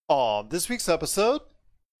On this week's episode,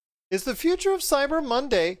 is the future of Cyber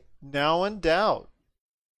Monday now in doubt?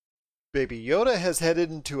 Baby Yoda has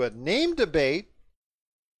headed into a name debate,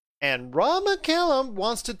 and Rob McCallum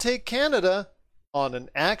wants to take Canada on an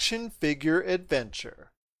action figure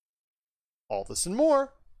adventure. All this and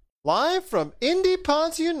more, live from Indie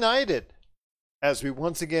Pods United, as we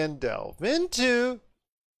once again delve into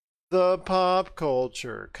the pop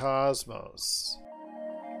culture cosmos.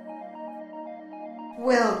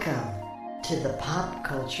 Welcome to the Pop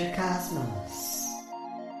Culture Cosmos.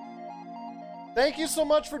 Thank you so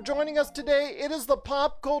much for joining us today. It is the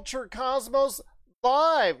Pop Culture Cosmos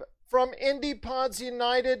live from Indie Pods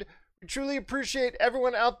United. We truly appreciate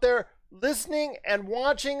everyone out there listening and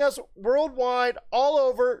watching us worldwide, all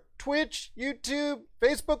over Twitch, YouTube,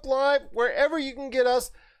 Facebook Live, wherever you can get us.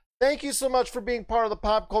 Thank you so much for being part of the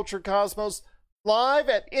Pop Culture Cosmos live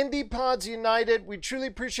at Indie Pods United. We truly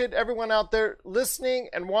appreciate everyone out there listening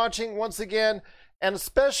and watching once again. And a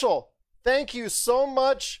special thank you so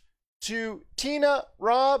much to Tina,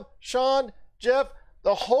 Rob, Sean, Jeff,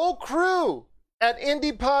 the whole crew at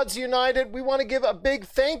Indie Pods United. We want to give a big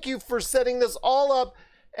thank you for setting this all up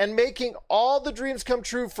and making all the dreams come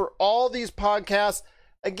true for all these podcasts.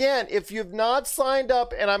 Again, if you've not signed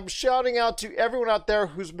up, and I'm shouting out to everyone out there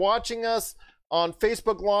who's watching us on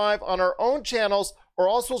Facebook Live, on our own channels, or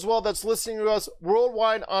also as well that's listening to us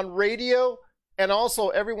worldwide on radio, and also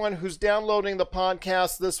everyone who's downloading the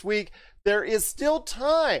podcast this week, there is still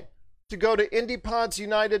time to go to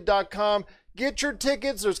indiepodsunited.com. Get your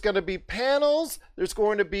tickets. There's going to be panels. There's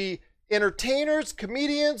going to be entertainers,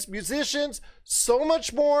 comedians, musicians, so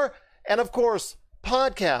much more. And of course,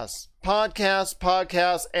 podcasts,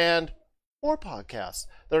 and more podcasts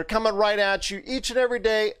that are coming right at you each and every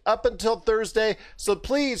day up until Thursday. So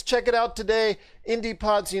please check it out today,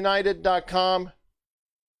 indiepodsunited.com.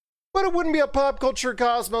 But it wouldn't be a Pop Culture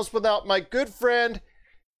Cosmos without my good friend.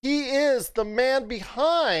 He is the man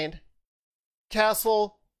behind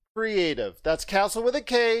Castle Creative. That's Castle with a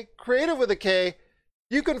K, Creative with a K.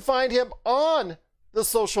 You can find him on the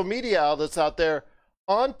social media outlets out there,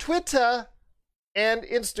 on Twitter and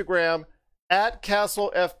Instagram at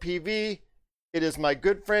CastleFPV. It is my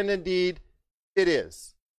good friend indeed. It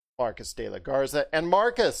is Marcus de la Garza. And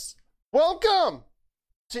Marcus, welcome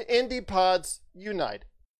to Indie Pods United.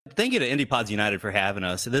 Thank you to Indie Pods United for having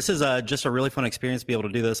us. This is just a really fun experience to be able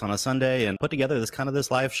to do this on a Sunday and put together this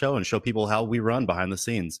live show and show people how we run behind the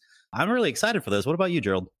scenes. I'm really excited for this. What about you,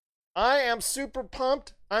 Gerald? I am super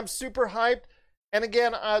pumped. I'm super hyped. And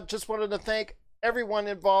again, I just wanted to thank everyone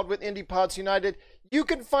involved with Indie Pods United. You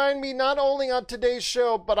can find me not only on today's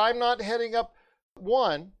show, but I'm not heading up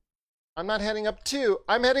one. I'm not heading up two.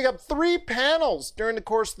 I'm heading up 3 panels during the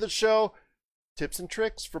course of the show. Tips and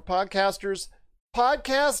tricks for podcasters.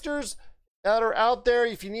 Podcasters that are out there,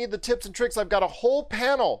 if you need the tips and tricks, I've got a whole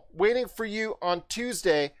panel waiting for you on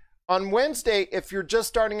Tuesday. On Wednesday, if you're just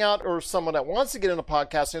starting out or someone that wants to get into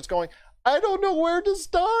podcasting, it's going, I don't know where to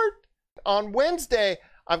start. On Wednesday,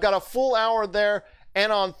 I've got a full hour there.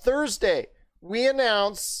 And on Thursday, we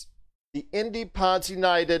announce the Indie Pods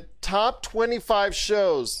United top 25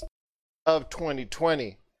 shows of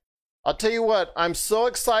 2020. I'll tell you what, I'm so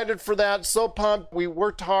excited for that, so pumped. We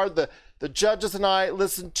worked hard. The judges and I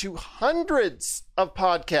listened to hundreds of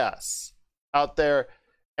podcasts out there,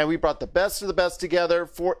 and we brought the best of the best together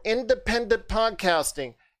for independent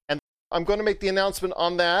podcasting. And I'm going to make the announcement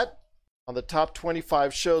on that, on the top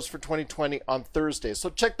 25 shows for 2020 on Thursday. So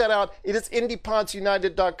check that out. It is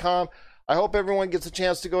indiepodsunited.com. I hope everyone gets a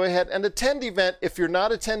chance to go ahead and attend the event. If you're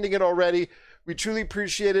not attending it already, we truly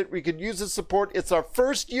appreciate it. We could use the support. It's our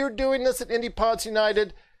first year doing this at Indie Pods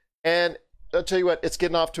United, and I'll tell you what, it's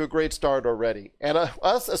getting off to a great start already. And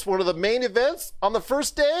us, as one of the main events on the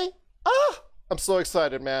first day, I'm so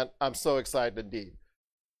excited, man. I'm so excited indeed.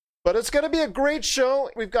 But it's going to be a great show.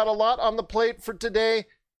 We've got a lot on the plate for today.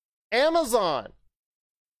 Amazon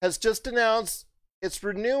has just announced it's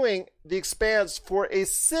renewing The Expanse for a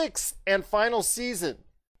 6th and final season.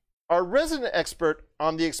 Our resident expert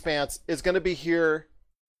on The Expanse is going to be here,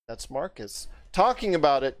 that's Marcus, talking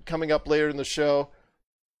about it coming up later in the show.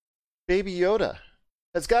 Baby Yoda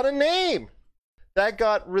has got a name. That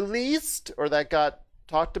got released, or that got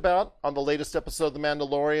talked about on the latest episode of The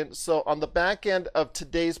Mandalorian. So on the back end of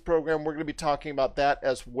today's program, we're going to be talking about that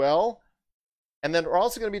as well. And then we're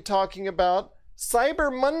also going to be talking about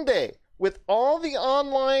Cyber Monday, with all the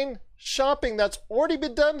online shopping that's already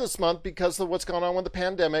been done this month because of what's going on with the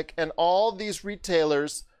pandemic, and all these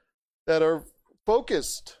retailers that are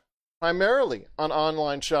focused primarily on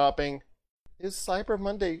online shopping. Is Cyber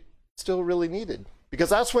Monday still really needed? Because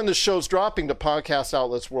that's when the show's dropping to podcast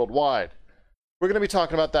outlets worldwide. We're going to be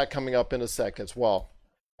talking about that coming up in a sec as well.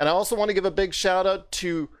 And I also want to give a big shout out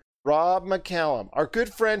to Rob McCallum, our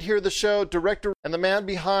good friend here at the show, director and the man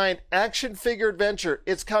behind Action Figure Adventure.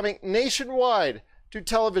 It's coming nationwide to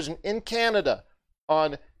television in Canada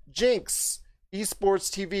on Jinx Esports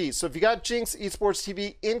TV. So if you got Jinx Esports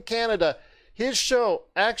TV in Canada, his show,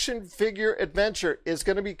 Action Figure Adventure, is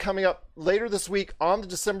going to be coming up later this week on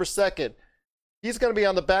December 2nd. He's going to be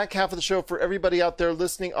on the back half of the show for everybody out there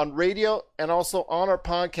listening on radio and also on our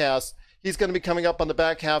podcast. He's going to be coming up on the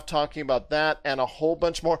back half talking about that and a whole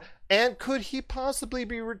bunch more. And could he possibly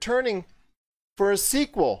be returning for a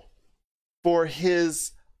sequel for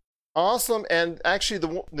his awesome and actually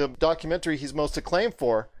the documentary he's most acclaimed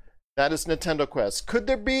for? That is Nintendo Quest. Could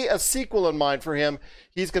there be a sequel in mind for him?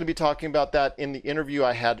 He's going to be talking about that in the interview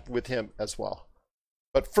I had with him as well.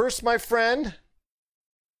 But first, my friend,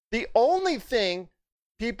 the only thing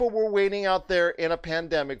people were waiting out there in a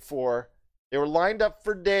pandemic for, they were lined up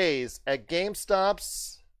for days at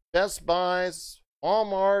GameStops, Best Buys,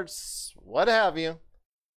 Walmarts, what have you.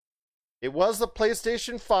 It was the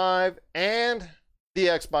PlayStation 5 and the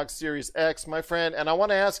Xbox Series X, my friend. And I want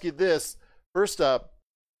to ask you this. First up,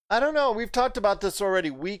 I don't know. We've talked about this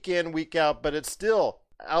already week in, week out, but it's still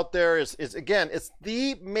out there. Is again, it's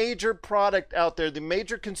the major product out there, the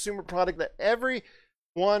major consumer product that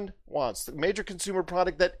everyone wants, the major consumer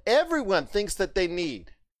product that everyone thinks that they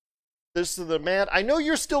need. This is the man. I know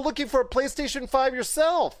you're still looking for a PlayStation 5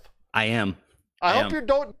 yourself. I am. I hope you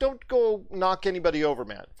don't go knock anybody over,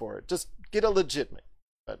 man, for it. Just get a legitimate.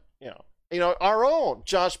 But you know, our own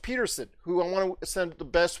Josh Peterson, who I want to send the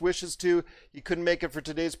best wishes to. He couldn't make it for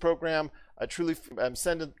today's program. I'm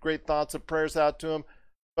sending great thoughts and prayers out to him.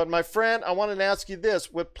 But my friend, I wanted to ask you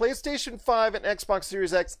this. With PlayStation 5 and Xbox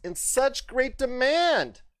Series X in such great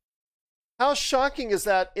demand, how shocking is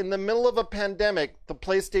that in the middle of a pandemic, the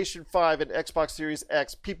PlayStation 5 and Xbox Series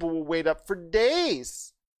X, people will wait up for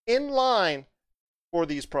days in line for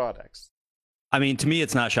these products? I mean, to me,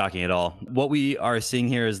 it's not shocking at all. What we are seeing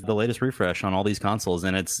here is the latest refresh on all these consoles,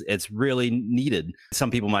 and it's really needed. Some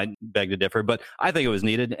people might beg to differ, but I think it was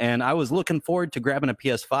needed, and I was looking forward to grabbing a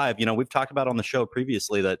PS5. You know, we've talked about on the show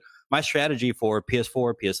previously that my strategy for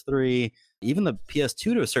PS4, PS3, even the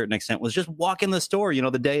PS2 to a certain extent was just walk in the store,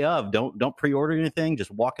 the day of. Don't pre-order anything,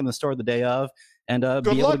 just walk in the store the day of and be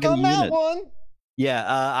able to get a unit. One. Yeah,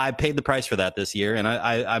 I paid the price for that this year, and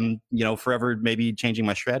I'm forever maybe changing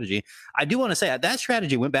my strategy. I do want to say that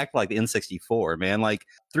strategy went back to like the N64, man. Like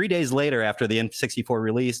 3 days later after the N64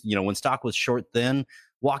 release, when stock was short thin,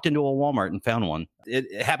 walked into a Walmart and found one.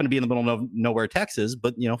 It happened to be in the middle of nowhere, Texas,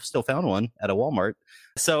 but, still found one at a Walmart.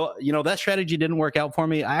 So, that strategy didn't work out for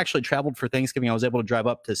me. I actually traveled for Thanksgiving. I was able to drive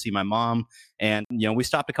up to see my mom, and, we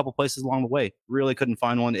stopped a couple places along the way. Really couldn't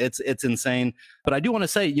find one. It's insane. But I do want to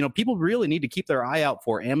say, people really need to keep their eye out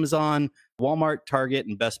for Amazon, Walmart, Target,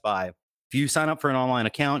 and Best Buy. If you sign up for an online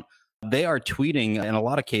account, they are tweeting in a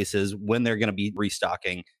lot of cases when they're going to be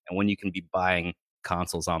restocking and when you can be buying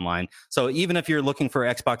consoles online. So even if you're looking for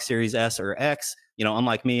Xbox Series S or X,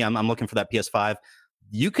 unlike me, I'm looking for that PS5.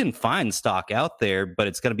 You can find stock out there, but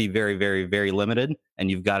it's going to be very, very, very limited,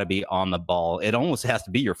 and you've got to be on the ball. It almost has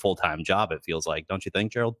to be your full-time job, it feels like. Don't you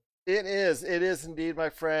think, Gerald? It is indeed,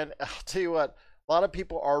 my friend. I'll tell you what, a lot of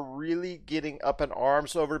people are really getting up in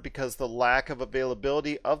arms over it because the lack of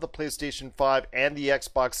availability of the PlayStation 5 and the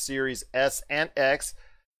Xbox Series S and X.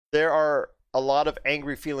 There are a lot of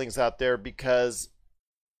angry feelings out there because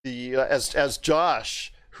as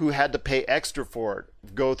Josh, who had to pay extra for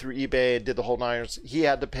it, go through eBay and did the whole nine, he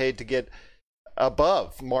had to pay to get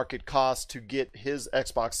above market cost to get his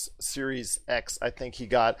Xbox Series X. I think he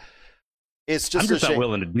got. It's just I'm just not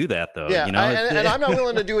willing to do that, though. Yeah, and I'm not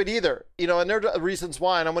willing to do it either. And there are reasons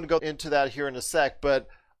why, and I'm going to go into that here in a sec. But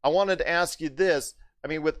I wanted to ask you this. I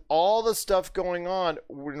mean, with all the stuff going on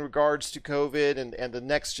in regards to COVID and the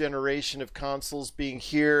next generation of consoles being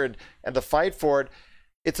here and the fight for it,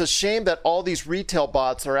 it's a shame that all these retail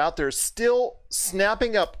bots are out there still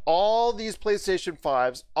snapping up all these PlayStation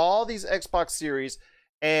 5s, all these Xbox Series,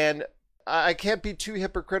 and I can't be too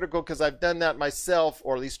hypocritical because I've done that myself,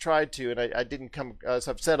 or at least tried to, and I didn't come, as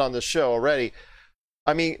I've said on the show already.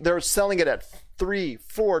 I mean, they're selling it at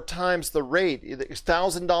 3-4 times the rate,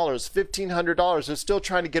 $1,000, $1,500. They're still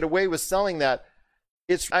trying to get away with selling that.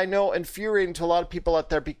 It's, I know, infuriating to a lot of people out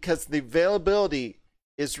there because the availability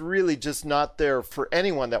is really just not there for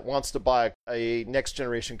anyone that wants to buy a next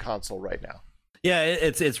generation console right now. Yeah,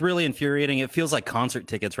 it's really infuriating. It feels like concert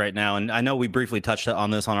tickets right now. And I know we briefly touched on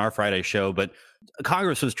this on our Friday show, but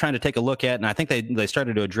Congress was trying to take a look at, and I think they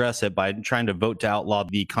started to address it by trying to vote to outlaw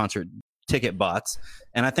the concert ticket bots.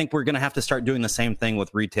 And I think we're going to have to start doing the same thing with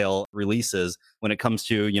retail releases when it comes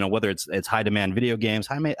to, whether it's high demand video games,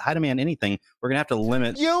 high demand anything. We're going to have to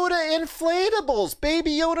limit Yoda inflatables,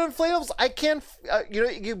 baby Yoda inflatables. I can't,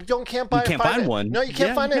 you can't buy. You can't find one. No, you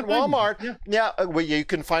can't find it at Walmart. Yeah, well, you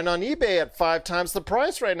can find on eBay at 5 times the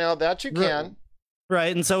price right now. That you can.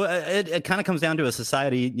 Right. And so it kind of comes down to a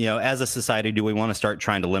society, as a society, do we want to start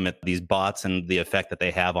trying to limit these bots and the effect that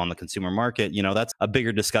they have on the consumer market? That's a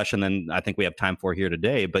bigger discussion than I think we have time for here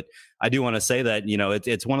today. But I do want to say that,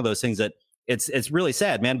 it's one of those things that it's really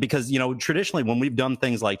sad, man, because, traditionally when we've done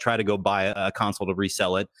things like try to go buy a console to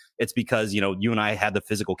resell it, it's because, you and I had the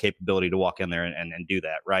physical capability to walk in there and do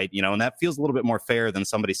that. Right. And that feels a little bit more fair than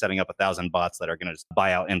somebody setting up 1,000 bots that are going to just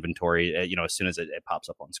buy out inventory, as soon as it pops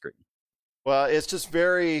up on screen. Well, it's just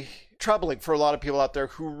very troubling for a lot of people out there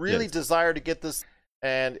who really desire to get this.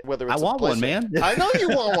 And whether it's I want one, man. I know you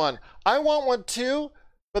want one. I want one too.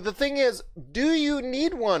 But the thing is, do you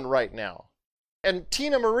need one right now? And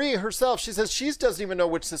Tina Marie herself, she says she doesn't even know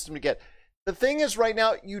which system to get. The thing is, right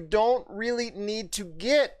now, you don't really need to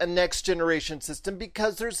get a next generation system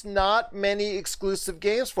because there's not many exclusive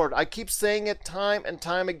games for it. I keep saying it time and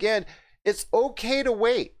time again. It's okay to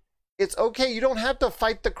wait. It's okay. You don't have to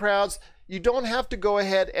fight the crowds. You don't have to go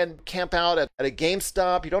ahead and camp out at a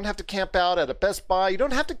GameStop. You don't have to camp out at a Best Buy. You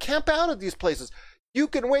don't have to camp out at these places. You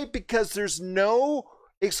can wait because there's no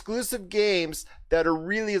exclusive games that are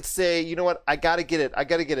really say, you know what, I got to get it. I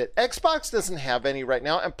got to get it. Xbox doesn't have any right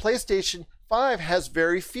now, and PlayStation 5 has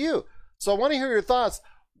very few. So I want to hear your thoughts.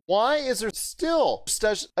 Why is there still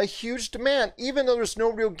such a huge demand, even though there's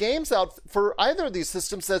no real games out for either of these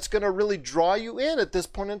systems that's going to really draw you in at this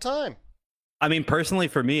point in time? I mean, personally,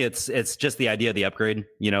 for me, it's just the idea of the upgrade,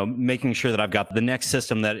 making sure that I've got the next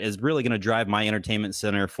system that is really going to drive my entertainment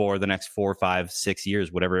center for the next 4, 5, 6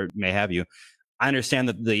 years, whatever it may have you. I understand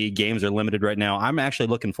that the games are limited right now. I'm actually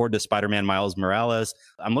looking forward to Spider-Man Miles Morales.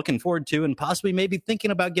 I'm looking forward to and possibly maybe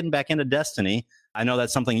thinking about getting back into Destiny. I know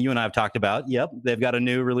that's something you and I have talked about. Yep, they've got a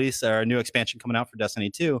new release or a new expansion coming out for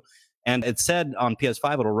Destiny 2. And it said on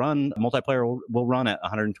PS5 multiplayer will run at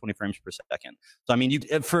 120 frames per second. So I mean,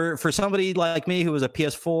 for somebody like me who was a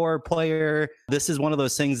PS4 player, this is one of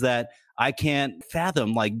those things that I can't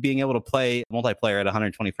fathom, like being able to play multiplayer at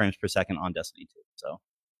 120 frames per second on Destiny 2. So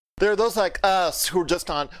there are those like us who are just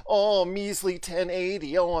on measly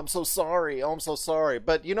 1080. I'm so sorry. I'm so sorry.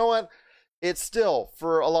 But you know what? It's still,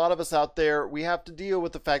 for a lot of us out there, we have to deal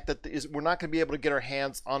with the fact that we're not going to be able to get our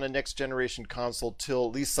hands on a next generation console till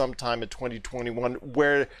at least sometime in 2021,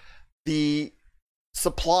 where the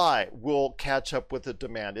supply will catch up with the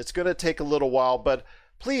demand. It's going to take a little while, but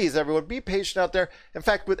please, everyone, be patient out there. In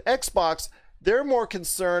fact, with Xbox, they're more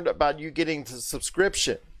concerned about you getting the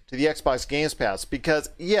subscription to the Xbox Games Pass, because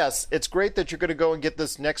yes, it's great that you're going to go and get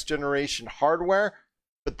this next generation hardware,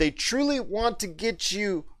 but they truly want to get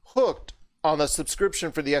you hooked on the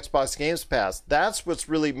subscription for the Xbox Games Pass. That's what's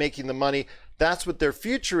really making the money. That's what their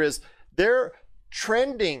future is. They're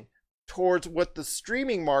trending towards what the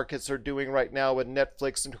streaming markets are doing right now with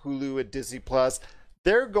Netflix and Hulu and Disney Plus.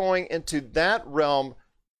 They're going into that realm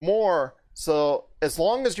more. So as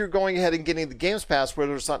long as you're going ahead and getting the Games Pass,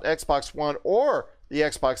 whether it's on Xbox One or the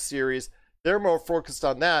Xbox Series, they're more focused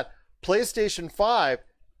on that. PlayStation 5,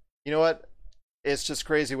 you know what? It's just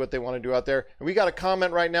crazy what they want to do out there. And we got a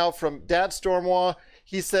comment right now from Dad Stormwall.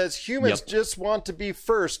 He says, humans just want to be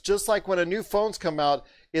first. Just like when a new phone's come out,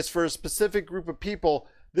 it's for a specific group of people.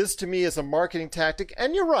 This to me is a marketing tactic.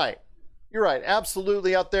 And you're right. You're right.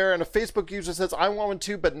 Absolutely out there. And a Facebook user says, I want one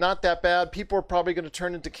too, but not that bad. People are probably going to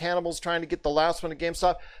turn into cannibals trying to get the last one at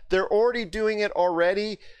GameStop. They're already doing it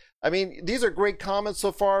already. I mean, these are great comments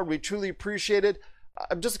so far. We truly appreciate it.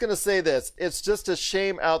 I'm just going to say this. It's just a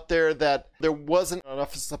shame out there that there wasn't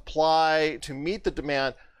enough supply to meet the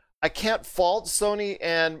demand. I can't fault Sony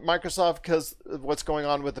and Microsoft because of what's going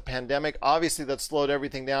on with the pandemic. Obviously, that slowed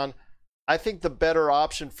everything down. I think the better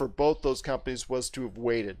option for both those companies was to have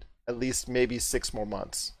waited at least maybe 6 more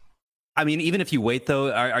months. I mean, even if you wait,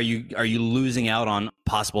 though, are you losing out on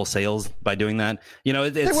possible sales by doing that? They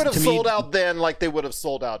would have sold out then like they would have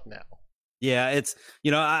sold out now. Yeah, it's,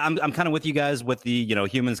 I'm kind of with you guys with the,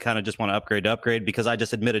 humans kind of just want to upgrade because I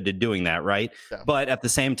just admitted to doing that, right? Yeah. But at the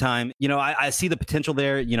same time, I see the potential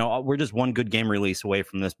there. We're just one good game release away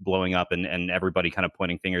from this blowing up and everybody kind of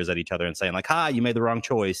pointing fingers at each other and saying like, you made the wrong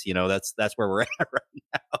choice. That's where we're at right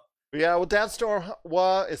now. Yeah, well, Dad Storm,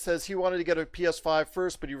 it says he wanted to get a PS5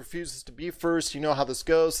 first, but he refuses to be first. You know how this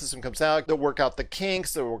goes. System comes out, they'll work out the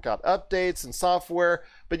kinks, they'll work out updates and software.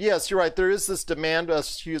 But yes, you're right. There is this demand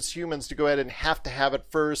us humans to go ahead and have to have it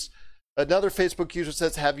first. Another Facebook user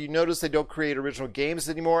says, have you noticed they don't create original games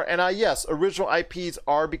anymore? And yes, original IPs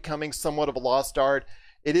are becoming somewhat of a lost art.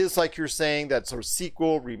 It is like you're saying, that sort of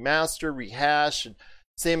sequel, remaster, rehash, and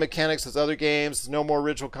same mechanics as other games, no more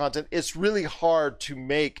original content. It's really hard to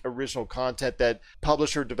make original content that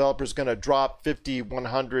publisher developer is going to drop 50,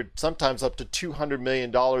 100, sometimes up to $200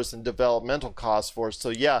 million in developmental costs for. So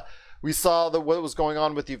yeah, we saw what was going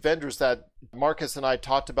on with the Avengers that Marcus and I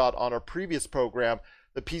talked about on our previous program,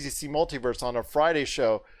 the PCC Multiverse, on our Friday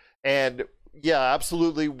show. And yeah,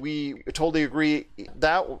 absolutely, we totally agree.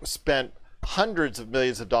 That spent hundreds of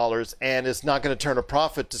millions of dollars and is not going to turn a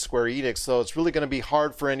profit to Square Enix. So it's really going to be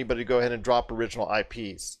hard for anybody to go ahead and drop original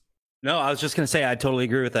IPs. No, I was just going to say, I totally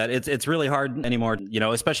agree with that. It's really hard anymore,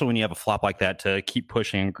 especially when you have a flop like that, to keep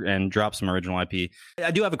pushing and drop some original IP.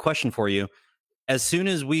 I do have a question for you. As soon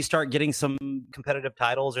as we start getting some competitive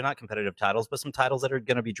titles, or not competitive titles, but some titles that are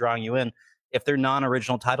going to be drawing you in, if they're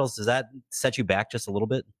non-original titles, does that set you back just a little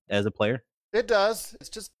bit as a player? It does. It's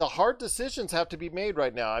just the hard decisions have to be made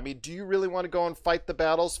right now. I mean, do you really want to go and fight the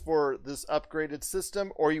battles for this upgraded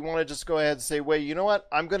system, or you want to just go ahead and say, wait, you know what?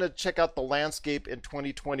 I'm going to check out the landscape in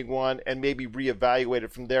 2021 and maybe reevaluate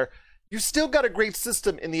it from there. You still got a great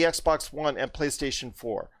system in the Xbox One and PlayStation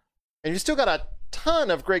 4. And you still got a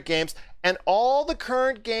ton of great games, and all the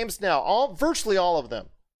current games now, virtually all of them,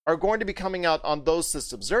 are going to be coming out on those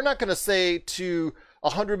systems. They're not going to say to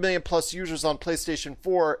 100 million plus users on PlayStation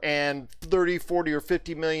 4 and 30, 40, or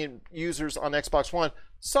 50 million users on Xbox One,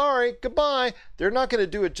 sorry, goodbye. They're not going to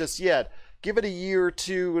do it just yet. Give it a year or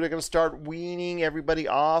two. They're going to start weaning everybody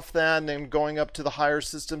off that and then going up to the higher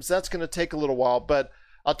systems. That's going to take a little while, but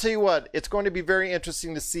I'll tell you what, it's going to be very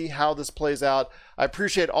interesting to see how this plays out. I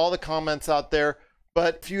appreciate all the comments out there,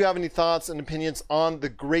 but if you have any thoughts and opinions on the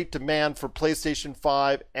great demand for PlayStation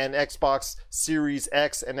 5 and Xbox Series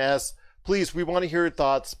X and S, please, we want to hear your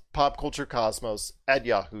thoughts.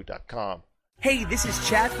 popculturecosmos@yahoo.com. Hey, this is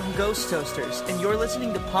Chad from Ghost Toasters, and you're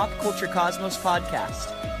listening to Pop Culture Cosmos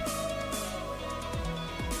Podcast.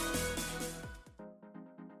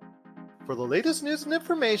 For the latest news and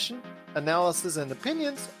information, analysis and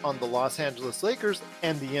opinions on the Los Angeles Lakers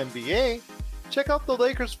and the NBA, check out the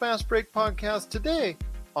Lakers Fast Break podcast today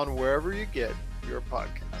on wherever you get your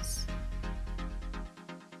podcasts.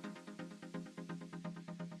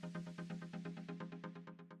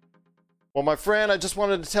 Well, my friend, I just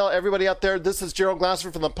wanted to tell everybody out there, this is Gerald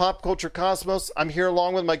Glasser from the Pop Culture Cosmos. I'm here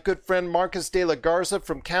along with my good friend Marcus de la Garza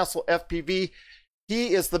from Castle FPV.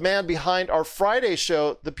 He is the man behind our Friday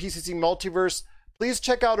show, the PCC Multiverse. Please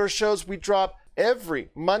check out our shows. We drop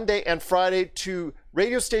every Monday and Friday to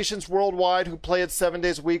radio stations worldwide who play it 7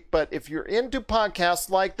 days a week. But if you're into podcasts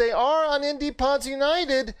like they are on Indie Pods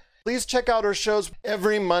United, please check out our shows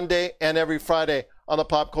every Monday and every Friday on the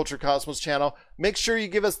Pop Culture Cosmos channel. Make sure you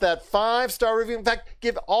give us that 5-star review. In fact,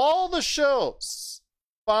 give all the shows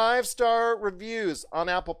 5-star reviews on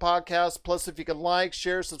Apple Podcasts. Plus, if you can like,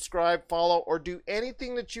 share, subscribe, follow, or do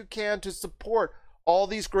anything that you can to support all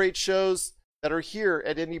these great shows that are here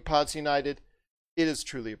at Indie Pods United, it is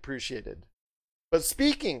truly appreciated. But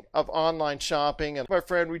speaking of online shopping, and my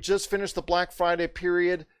friend, we just finished the Black Friday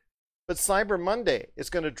period, but Cyber Monday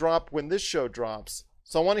is going to drop when this show drops.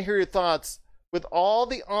 So I want to hear your thoughts with all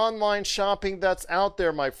the online shopping that's out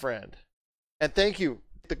there, my friend. And thank you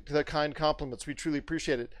for the kind compliments. We truly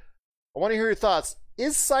appreciate it. I want to hear your thoughts.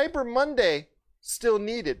 Is Cyber Monday still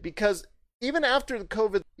needed? Because even after the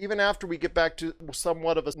COVID, even after we get back to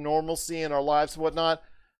somewhat of a normalcy in our lives and whatnot,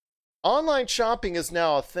 online shopping is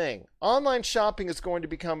now a thing. Online shopping is going to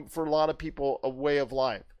become, for a lot of people, a way of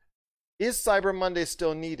life. Is Cyber Monday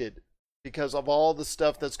still needed? Because of all the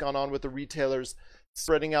stuff that's gone on with the retailers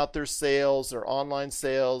spreading out their sales, their online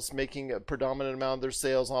sales, making a predominant amount of their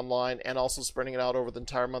sales online, and also spreading it out over the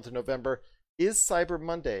entire month of November. Is Cyber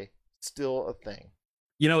Monday still a thing?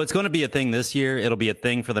 It's going to be a thing this year. It'll be a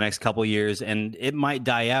thing for the next couple of years, and it might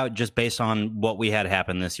die out just based on what we had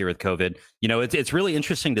happen this year with COVID. It's really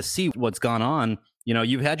interesting to see what's gone on.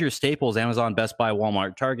 You've had your staples, Amazon, Best Buy,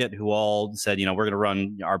 Walmart, Target, who all said, we're going to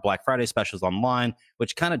run our Black Friday specials online,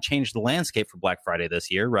 which kind of changed the landscape for Black Friday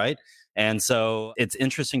this year, right? And so it's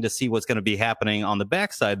interesting to see what's going to be happening on the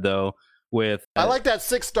backside, though, with... I like that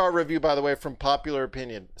 6-star review, by the way, from Popular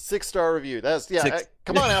Opinion. 6-star review.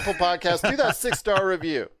 Come on, Apple Podcasts, do that 6-star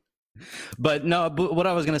review. But what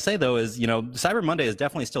I was going to say, though, is, Cyber Monday is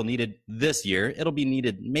definitely still needed this year. It'll be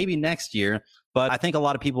needed maybe next year. But I think a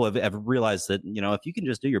lot of people have realized that, if you can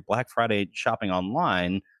just do your Black Friday shopping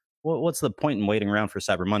online, what's the point in waiting around for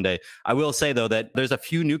Cyber Monday? I will say, though, that there's a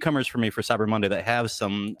few newcomers for me for Cyber Monday that have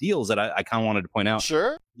some deals that I kind of wanted to point out.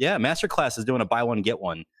 Sure. Yeah, Masterclass is doing a buy one, get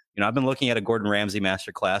one. I've been looking at a Gordon Ramsay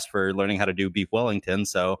masterclass for learning how to do beef Wellington.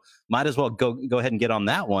 So might as well go ahead and get on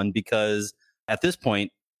that one, because at this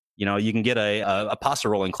point, you can get a pasta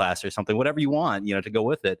rolling class or something, whatever you want, to go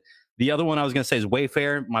with it. The other one I was going to say is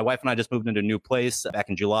Wayfair. My wife and I just moved into a new place back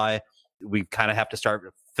in July. We kind of have to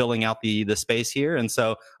start filling out the space here. And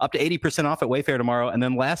so up to 80% off at Wayfair tomorrow. And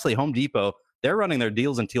then lastly, Home Depot, they're running their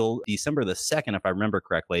deals until December the 2nd, if I remember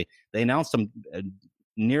correctly. They announced them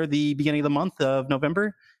near the beginning of the month of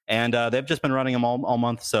November, and they've just been running them all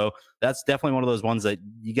month. So that's definitely one of those ones that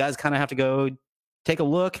you guys kind of have to go take a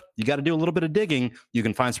look. You got to do a little bit of digging. You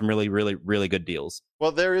can find some really, really, really good deals.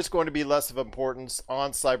 Well, there is going to be less of importance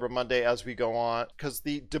on Cyber Monday as we go on, because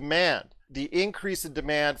the increase in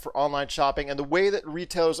demand for online shopping and the way that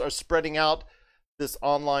retailers are spreading out this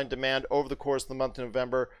online demand over the course of the month of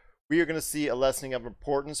November, we are going to see a lessening of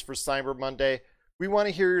importance for Cyber Monday. We want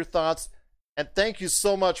to hear your thoughts. And thank you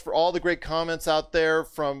so much for all the great comments out there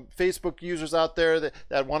from Facebook users out there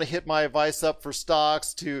that want to hit my advice up for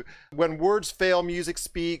stocks, to when words fail, music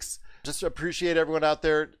speaks. Just appreciate everyone out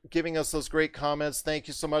there giving us those great comments. Thank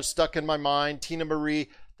you so much. Stuck in My Mind, Tina Marie.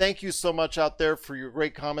 Thank you so much out there for your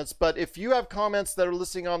great comments. But if you have comments that are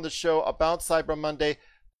listening on the show about Cyber Monday,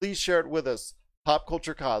 please share it with us.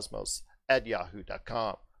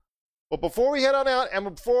 popculturecosmos@yahoo.com. Well, before we head on out,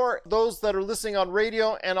 and before those that are listening on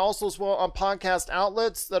radio and also as well on podcast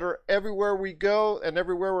outlets that are everywhere we go and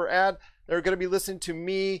everywhere we're at, they're going to be listening to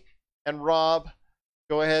me and Rob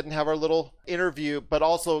go ahead and have our little interview, but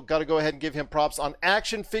also got to go ahead and give him props on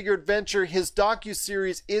Action Figure Adventure. His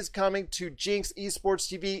docuseries is coming to Jinx Esports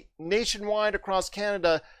TV nationwide across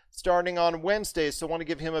Canada starting on Wednesday. So I want to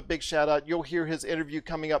give him a big shout out. You'll hear his interview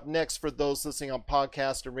coming up next for those listening on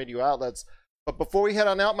podcast and radio outlets. But before we head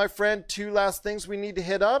on out, my friend, 2 last things we need to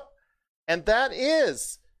hit up, and that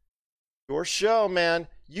is your show, man.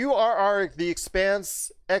 You are The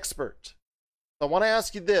Expanse expert. So I want to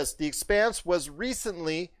ask you this. The Expanse was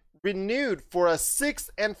recently renewed for a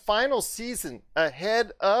 6th and final season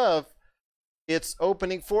ahead of its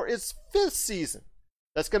opening for its 5th season.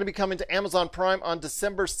 That's going to be coming to Amazon Prime on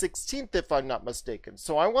December 16th, if I'm not mistaken.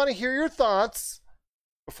 So I want to hear your thoughts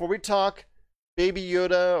before we talk Baby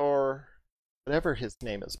Yoda or whatever his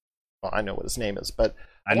name is. Well, I know what his name is, but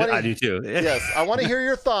I do too. Yes, I want to hear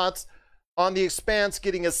your thoughts on The Expanse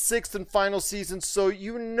getting a 6th and final season, so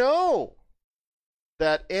you know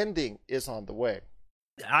that ending is on the way.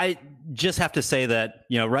 I just have to say that,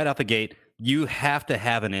 right out the gate, you have to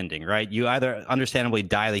have an ending, right? You either understandably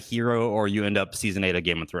die the hero or you end up season 8 of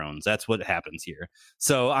Game of Thrones. That's what happens here.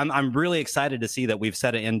 So I'm really excited to see that we've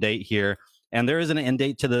set an end date here. And there is an end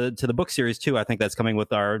date to the book series too. I think that's coming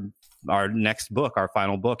with our next book, our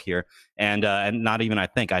final book here, and not even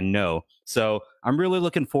I know. So I'm really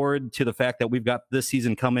looking forward to the fact that we've got this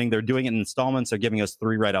season coming. They're doing it in installments. They're giving us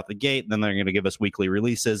 3 right out the gate. Then they're going to give us weekly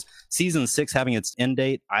releases. Season 6 having its end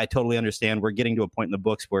date, I totally understand. We're getting to a point in the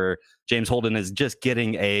books where James Holden is just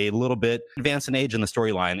getting a little bit advanced in age in the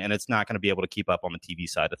storyline, and it's not going to be able to keep up on the TV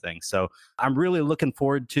side of things. So I'm really looking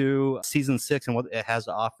forward to season 6 and what it has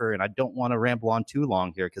to offer. And I don't want to ramble on too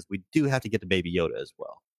long here because we do have to get to Baby Yoda as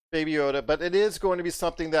well. Baby Yoda, but it is going to be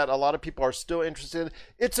something that a lot of people are still interested in.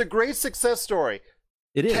 It's a great success story.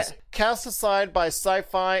 It is. Cast aside by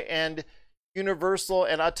Sci-Fi and Universal,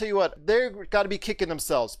 and I'll tell you what, they've got to be kicking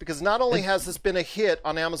themselves, because not only has this been a hit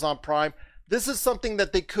on Amazon Prime, this is something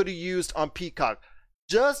that they could have used on Peacock.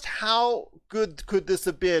 Just how good could this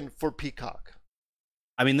have been for Peacock?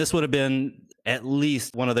 I mean, this would have been at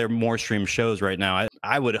least one of their more streamed shows right now.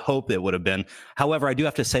 I would hope it would have been. However, I do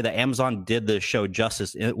have to say that Amazon did the show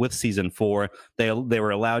justice with season 4. They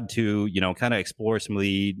were allowed to, kind of explore some of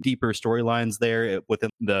the deeper storylines there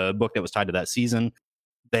within the book that was tied to that season.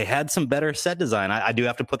 They had some better set design. I do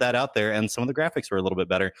have to put that out there. And some of the graphics were a little bit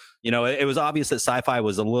better. It was obvious that Sci-Fi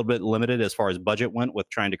was a little bit limited as far as budget went with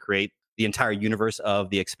trying to create the entire universe of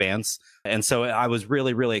The Expanse. And so I was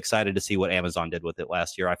really, really excited to see what Amazon did with it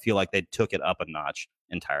last year. I feel like they took it up a notch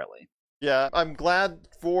entirely. Yeah, I'm glad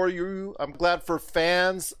for you. I'm glad for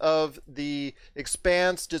fans of The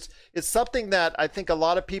Expanse. It's something that I think a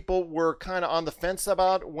lot of people were kind of on the fence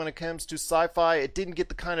about when it comes to Sci-Fi. It didn't get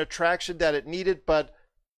the kind of traction that it needed, but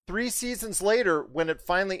 3 seasons later, when it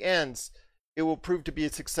finally ends, it will prove to be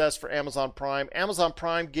a success for Amazon Prime. Amazon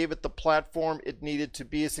Prime gave it the platform it needed to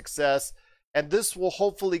be a success. And this will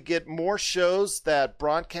hopefully get more shows that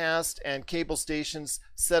broadcast and cable stations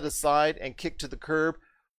set aside and kick to the curb.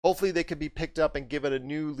 Hopefully they can be picked up and give it a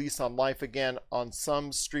new lease on life again on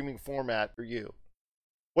some streaming format for you.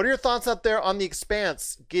 What are your thoughts out there on The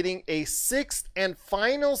Expanse getting a 6th and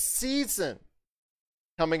final season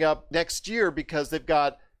coming up next year, because they've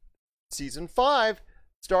got season 5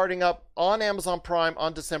 starting up on Amazon Prime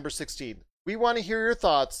on December 16th. We want to hear your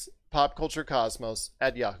thoughts,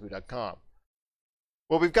 popculturecosmos@yahoo.com.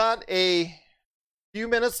 Well, we've got a few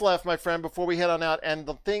minutes left, my friend, before we head on out. And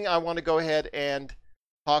the thing I want to go ahead and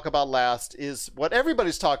talk about last is what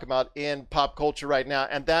everybody's talking about in pop culture right now.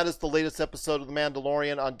 And that is the latest episode of The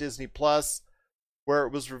Mandalorian on Disney Plus, where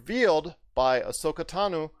it was revealed by Ahsoka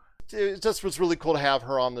Tano. It just was really cool to have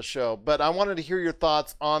her on the show. But I wanted to hear your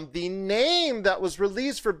thoughts on the name that was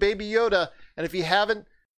released for Baby Yoda. And if you haven't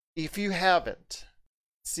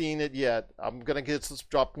seen it yet, I'm going to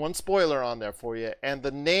drop one spoiler on there for you. And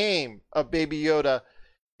the name of Baby Yoda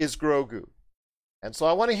is Grogu. And so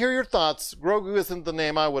I want to hear your thoughts. Grogu isn't the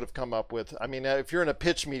name I would have come up with. I mean, if you're in a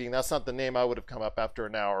pitch meeting, that's not the name I would have come up after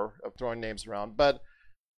an hour of throwing names around. But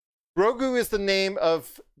Grogu is the name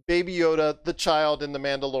of Baby Yoda, the child in The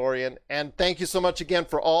Mandalorian. And thank you so much again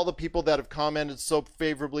for all the people that have commented so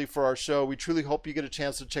favorably for our show. We truly hope you get a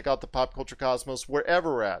chance to check out the Pop Culture Cosmos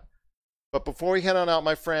wherever we're at. But before we head on out,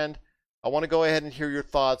 my friend, I want to go ahead and hear your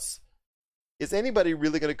thoughts. Is anybody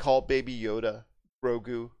really going to call Baby Yoda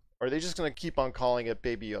Grogu? Or are they just going to keep on calling it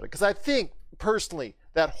Baby Yoda? Because I think, personally,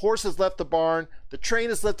 that horse has left the barn, the train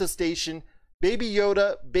has left the station. Baby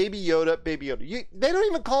Yoda, Baby Yoda, Baby Yoda. They don't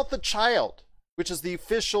even call it the child, which is the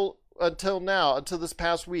official, until this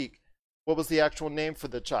past week. What was the actual name for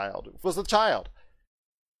the child? It was the child.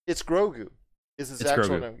 It's Grogu. It's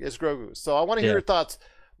actual name. It's Grogu. So I want to hear your thoughts.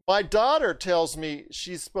 My daughter tells me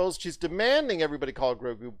she's demanding everybody call it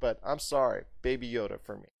Grogu, but I'm sorry, Baby Yoda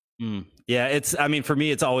for me. Yeah, for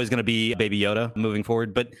me, it's always going to be Baby Yoda moving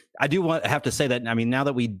forward. But I do have to say that, now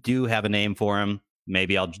that we do have a name for him,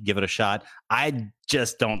 maybe I'll give it a shot. I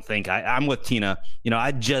just don't think I'm with Tina.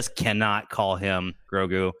 I just cannot call him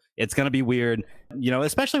Grogu. It's going to be weird,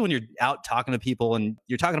 especially when you're out talking to people and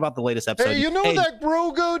you're talking about the latest episode. Hey, that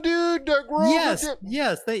Grogu dude? That Grogu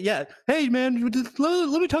Yes. Hey, man,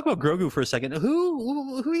 let me talk about Grogu for a second.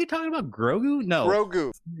 Who are you talking about? Grogu? No.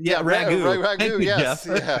 Grogu. Yeah, Ragu. Ragu, you, yes.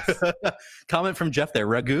 Comment from Jeff there.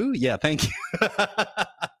 Ragu? Yeah, thank you.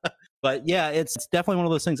 But yeah, it's definitely one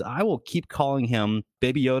of those things. I will keep calling him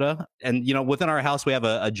Baby Yoda. And, within our house, we have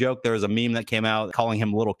a joke. There was a meme that came out calling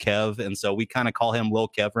him Little Kev. And so we kind of call him Lil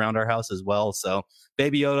Kev around our house as well. So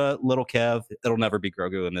Baby Yoda, Little Kev, it'll never be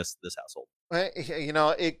Grogu in this household.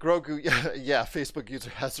 Grogu, yeah, Facebook user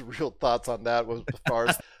has real thoughts on that as far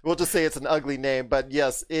as, we'll just say it's an ugly name. But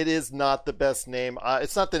yes, it is not the best name.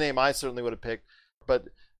 It's not the name I certainly would have picked. But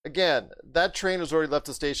again, that train has already left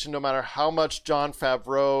the station, no matter how much Jon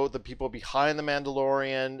Favreau, the people behind The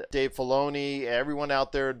Mandalorian, Dave Filoni, everyone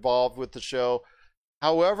out there involved with the show,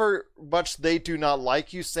 however much they do not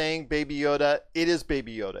like you saying Baby Yoda, it is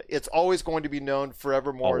Baby Yoda. It's always going to be known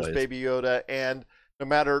forevermore as Baby Yoda, and no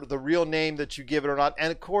matter the real name that you give it or not.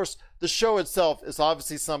 And of course, the show itself is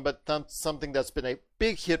obviously something that's been a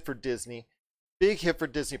big hit for Disney. Big hit for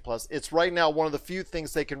Disney Plus. It's right now one of the few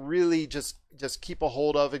things they can really just keep a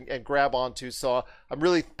hold of and grab onto. So I'm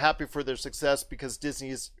really happy for their success, because Disney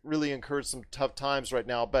has really incurred some tough times right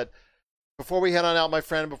now. But before we head on out, my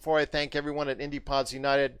friend, before I thank everyone at Indie Pods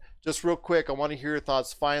United, just real quick, I want to hear your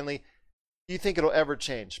thoughts finally. Do you think it'll ever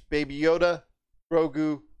change? Baby Yoda,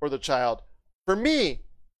 Grogu, or the child? For me,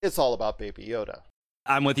 it's all about Baby Yoda.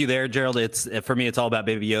 I'm with you there, Gerald. For me, it's all about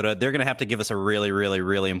Baby Yoda. They're going to have to give us a really, really,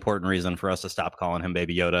 really important reason for us to stop calling him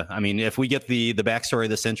Baby Yoda. If we get the backstory of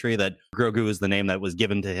the century that Grogu is the name that was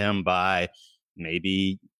given to him by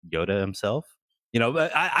maybe Yoda himself,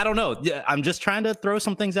 I don't know. I'm just trying to throw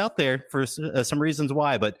some things out there for some reasons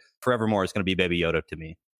why, but forevermore, it's going to be Baby Yoda to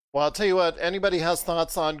me. Well, I'll tell you what, anybody has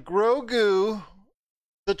thoughts on Grogu,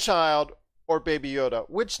 the child, or Baby Yoda?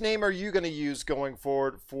 Which name are you going to use going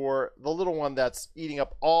forward for the little one that's eating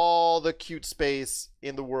up all the cute space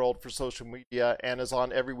in the world for social media and is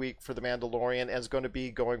on every week for The Mandalorian and is going to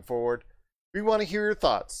be going forward? We want to hear your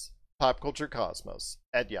thoughts.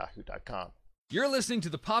 popculturecosmos@yahoo.com. You're listening to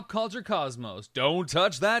the Pop Culture Cosmos. Don't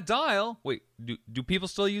touch that dial. Wait, do people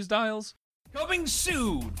still use dials? Coming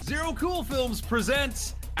soon, Zero Cool Films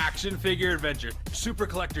presents Action Figure Adventure. Super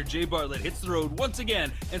collector Jay Bartlett hits the road once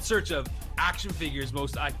again in search of action figures'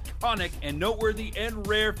 most iconic and noteworthy and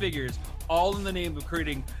rare figures, all in the name of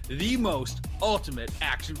creating the most ultimate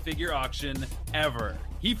action figure auction ever.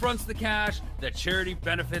 He fronts the cash, the charity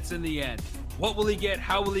benefits in the end. What will he get,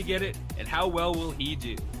 how will he get it, and how well will he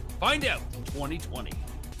do? Find out in 2020.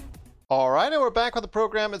 All right, and we're back with the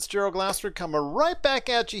program. It's Gerald Glassford coming right back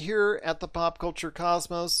at you here at the Pop Culture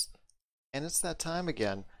Cosmos. And it's that time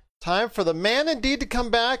again. Time for the man indeed to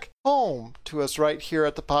come back home to us right here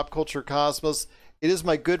at the Pop Culture Cosmos. It is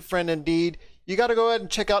my good friend indeed. You got to go ahead and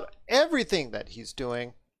check out everything that he's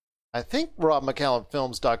doing I think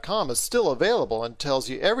RobMcCallumFilms.com is still available and tells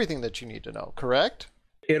you everything that you need to know, correct?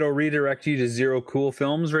 It'll redirect you to Zero Cool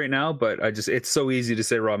Films right now, but it's so easy to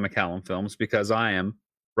say Rob McCallum Films because I am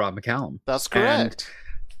Rob McCallum. That's correct.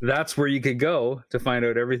 And that's where you could go to find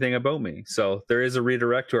out everything about me. So there is a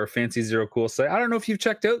redirect to our fancy Zero Cool site. I don't know if you've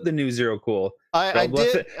checked out the new Zero Cool. I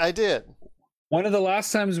did. One of the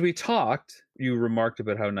last times we talked, you remarked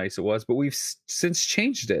about how nice it was, but we've since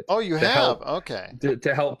changed it. Oh, you have? Okay.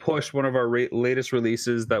 To help push one of our latest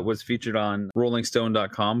releases that was featured on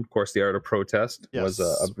RollingStone.com. Of course, The Art of Protest was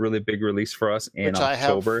a really big release for us in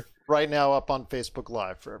October. I have right now up on Facebook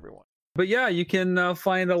Live for everyone. But yeah, you can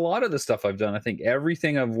find a lot of the stuff I've done. I think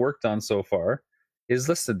everything I've worked on so far is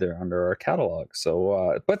listed there under our catalog.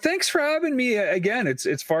 So, but thanks for having me again.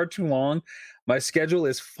 It's far too long. My schedule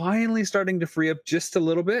is finally starting to free up just a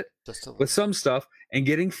little bit with some stuff and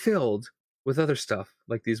getting filled with other stuff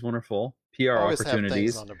like these wonderful PR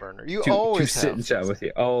opportunities on the burner. You always to sit and chat with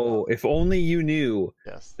you. Oh, if only you knew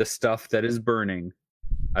the stuff that is burning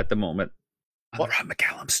at the moment on the Rob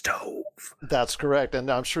McCallum stove. That's correct.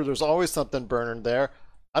 And I'm sure there's always something burning there.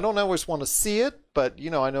 I don't always want to see it, but I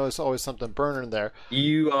know there's always something burning there.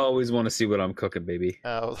 You always want to see what I'm cooking, baby.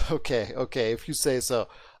 Oh, okay, if you say so.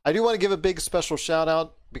 I do want to give a big special shout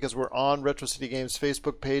out because we're on Retro City Games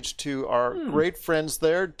Facebook page to our great friends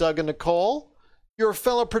there, Doug and Nicole, your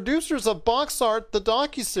fellow producers of Box Art, the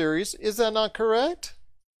docuseries. Is that not correct?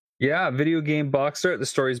 Yeah, video game Box Art, the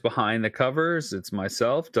stories behind the covers. It's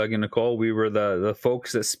myself, Doug and Nicole. We were the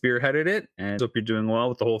folks that spearheaded it, and hope you're doing well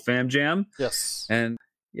with the whole fam jam. Yes. And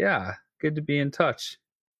yeah, good to be in touch.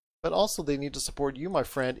 But also they need to support you, my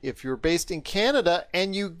friend, if you're based in Canada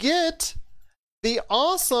and you get the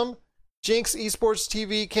awesome Jinx Esports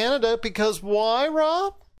TV Canada, because why,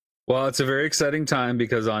 Rob? Well, it's a very exciting time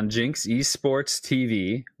because on Jinx Esports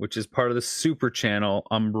TV, which is part of the Super Channel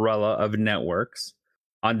umbrella of networks,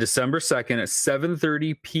 on December 2nd at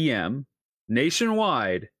 7:30 p.m.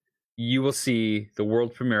 nationwide, you will see the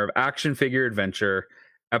world premiere of Action Figure Adventure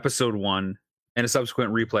Episode 1 and a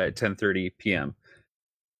subsequent replay at 10:30 p.m.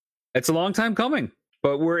 It's a long time coming,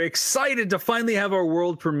 but we're excited to finally have our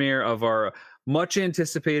world premiere of our much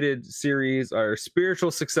anticipated series, our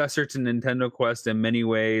spiritual successor to Nintendo Quest in many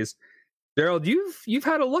ways. Daryl, you've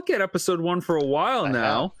had a look at Episode 1 for a while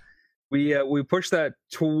now. We pushed that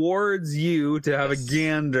towards you to have a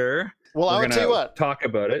gander. Well, I'll tell you what. Talk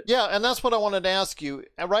about it. Yeah, and that's what I wanted to ask you.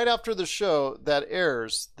 And right after the show that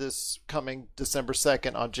airs this coming December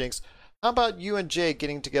 2nd on Jinx, how about you and Jay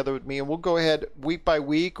getting together with me, and we'll go ahead week by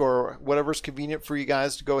week or whatever's convenient for you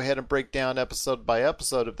guys to go ahead and break down episode by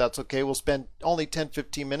episode, if that's okay. We'll spend only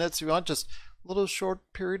 10-15 minutes if you want, just a little short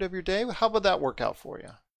period of your day. How would that work out for you?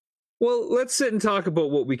 Well, let's sit and talk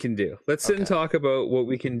about what we can do. Let's sit and talk about what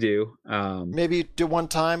we can do. Maybe do one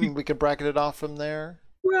time and we can bracket it off from there.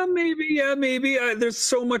 Well, maybe. There's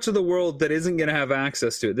so much of the world that isn't going to have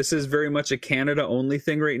access to it. This is very much a Canada-only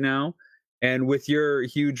thing right now. And with your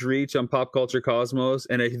huge reach on Pop Culture Cosmos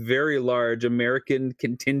and a very large American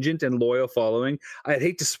contingent and loyal following, I'd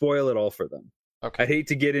hate to spoil it all for them. Okay. I'd hate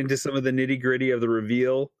to get into some of the nitty-gritty of the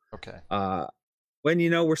reveal. Okay. When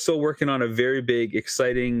we're still working on a very big,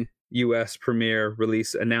 exciting US premiere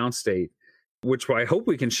release announce date, which I hope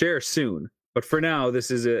we can share soon. But for now, this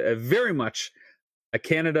is a very much a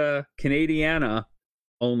Canadiana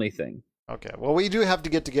only thing. Okay. Well, we do have to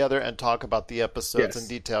get together and talk about the episodes in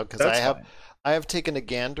detail because I have taken a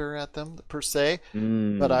gander at them per se,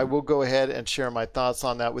 but I will go ahead and share my thoughts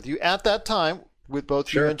on that with you at that time with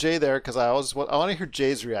both you and Jay there, because I want to hear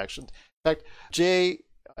Jay's reaction. In fact, Jay,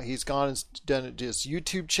 he's gone and done his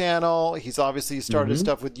YouTube channel. He's obviously started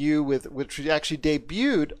stuff with you, which actually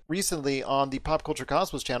debuted recently on the Pop Culture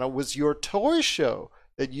Cosmos channel, was your toy show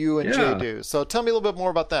that you and Jay do. So tell me a little bit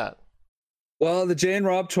more about that. Well, the Jay and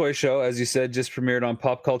Rob Toy Show, as you said, just premiered on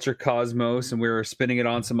Pop Culture Cosmos, and we were spinning it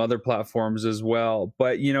on some other platforms as well.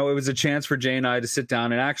 But, it was a chance for Jay and I to sit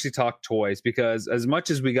down and actually talk toys, because as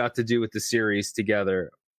much as we got to do with the series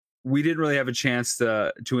together, we didn't really have a chance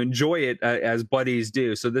to enjoy it as buddies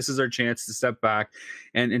do. So this is our chance to step back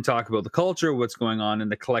and talk about the culture, what's going on in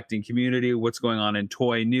the collecting community, what's going on in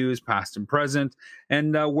toy news, past and present,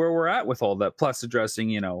 and where we're at with all that, plus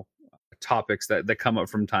addressing, topics that come up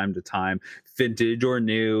from time to time, vintage or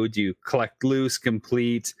new, do you collect loose,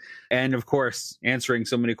 complete, and of course answering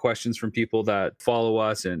so many questions from people that follow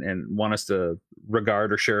us and want us to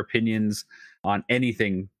regard or share opinions on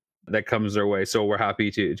anything that comes their way. So we're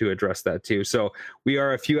happy to address that too. So we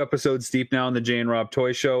are a few episodes deep now in the Jay and Rob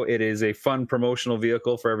Toy Show. It is a fun promotional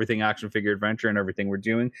vehicle for everything Action Figure Adventure and everything we're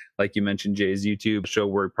doing. Like you mentioned, Jay's YouTube show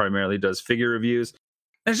where he primarily does figure reviews.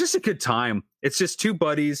 And it's just a good time. It's just two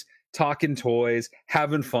buddies talking toys,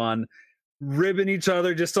 having fun, ribbing each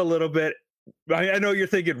other just a little bit. I know you're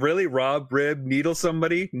thinking, really, Rob, rib, needle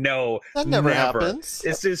somebody? No, That never happens.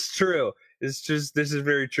 It's just true. It's just, this is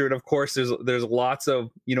very true. And of course, there's lots of,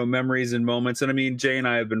 memories and moments. And I mean, Jay and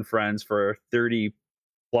I have been friends for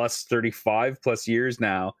 35 plus years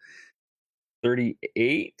now.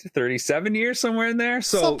 38, 37 years, somewhere in there.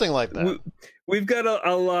 So something like that. We've got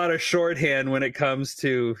a lot of shorthand when it comes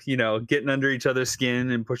to, getting under each other's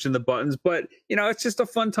skin and pushing the buttons. But, it's just a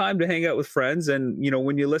fun time to hang out with friends. And,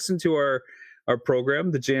 when you listen to our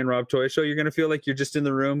program, the Jay and Rob Toy Show, you're going to feel like you're just in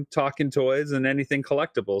the room talking toys and anything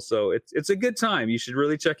collectible. So it's a good time. You should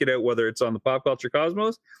really check it out, whether it's on the Pop Culture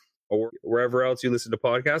Cosmos or wherever else you listen to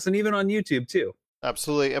podcasts, and even on YouTube too.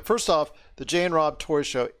 Absolutely. First off, the Jay and Rob Toy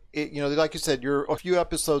Show, like you said, you're a few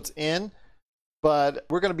episodes in, but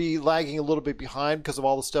we're going to be lagging a little bit behind because of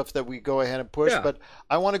all the stuff that we go ahead and push. Yeah. But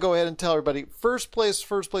I want to go ahead and tell everybody, first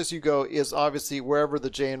place you go is obviously wherever the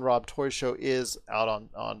Jay and Rob Toy Show is out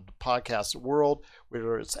on the podcast world,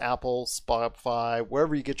 whether it's Apple, Spotify,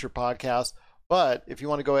 wherever you get your podcasts. But if you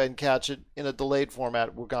want to go ahead and catch it in a delayed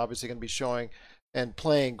format, we're obviously going to be showing and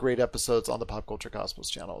playing great episodes on the Pop Culture Cosmos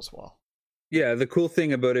channel as well. Yeah, the cool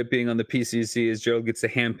thing about it being on the PCC is Joe gets to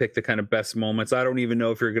handpick the kind of best moments. I don't even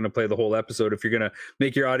know if you're going to play the whole episode, if you're going to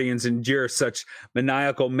make your audience endure such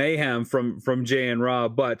maniacal mayhem from Jay and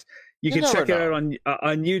Rob, but you can check it out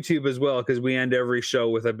on YouTube as well, because we end every show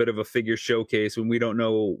with a bit of a figure showcase when we don't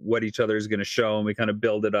know what each other is going to show, and we kind of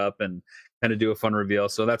build it up and kind of do a fun reveal.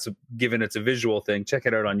 So that's given it's a visual thing. Check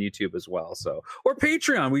it out on YouTube as well. So, or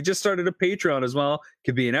Patreon. We just started a Patreon as well.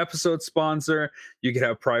 Could be an episode sponsor. You could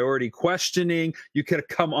have priority questioning. You could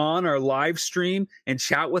come on our live stream and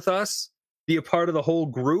chat with us. Be a part of the whole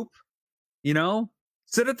group.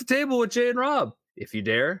 Sit at the table with Jay and Rob if you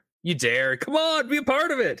dare. You dare. Come on, be a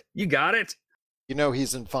part of it. You got it.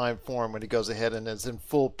 He's in fine form when he goes ahead and is in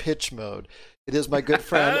full pitch mode. It is my good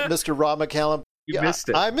friend, Mr. Rob McCallum. You missed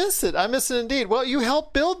it. I miss it. I miss it indeed. Well, you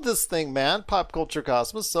helped build this thing, man, Pop Culture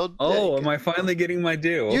Cosmos. So, am I finally getting my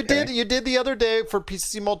due? Okay. You did the other day for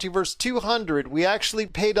PCC Multiverse 200. We actually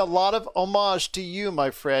paid a lot of homage to you,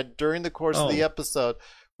 my friend, during the course of the episode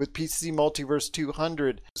with PCC Multiverse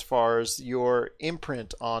 200 as far as your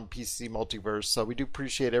imprint on PCC Multiverse. So we do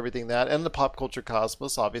appreciate everything that, and the Pop Culture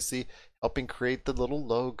Cosmos, obviously helping create the little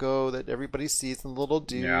logo that everybody sees, and the little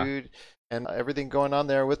dude and everything going on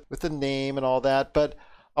there with the name and all that. But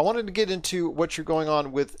I wanted to get into what you're going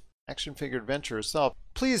on with Action Figure Adventure itself.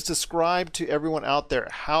 Please describe to everyone out there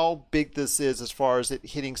how big this is as far as it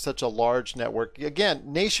hitting such a large network. Again,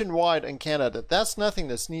 nationwide in Canada. That's nothing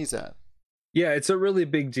to sneeze at. Yeah, it's a really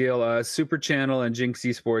big deal. Super Channel and Jinx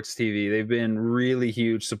Esports TV, they've been really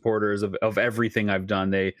huge supporters of everything I've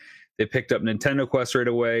done. They picked up Nintendo Quest right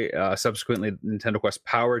away, subsequently Nintendo Quest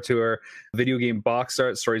Power Tour, video game box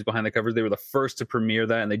art, stories behind the covers. They were the first to premiere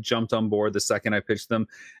that, and they jumped on board the second I pitched them.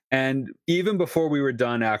 And even before we were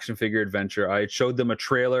done Action Figure Adventure, I showed them a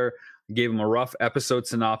trailer, gave them a rough episode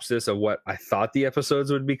synopsis of what I thought the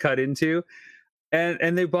episodes would be cut into.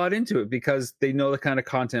 And they bought into it because they know the kind of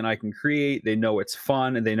content I can create. They know it's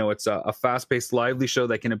fun, and they know it's a fast-paced, lively show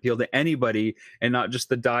that can appeal to anybody, and not just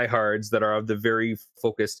the diehards that are of the very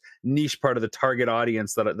focused niche part of the target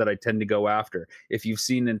audience that I tend to go after. If you've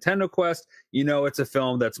seen Nintendo Quest, it's a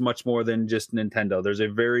film that's much more than just Nintendo. There's a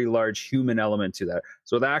very large human element to that.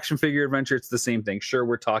 So with Action Figure Adventure, it's the same thing. Sure,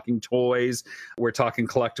 we're talking toys, we're talking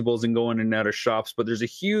collectibles and going in and out of shops, but there's a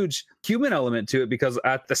huge human element to it, because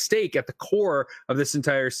at the core of this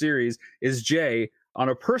entire series is Jay on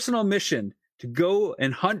a personal mission to go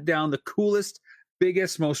and hunt down the coolest,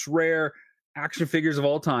 biggest, most rare action figures of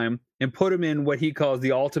all time and put them in what he calls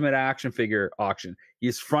the ultimate action figure auction.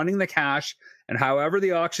 He's fronting the cash, and however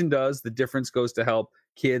the auction does, the difference goes to help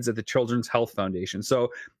kids at the Children's Health Foundation.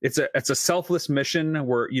 So it's a selfless mission.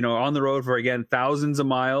 We're on the road for, again, thousands of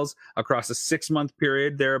miles across a 6-month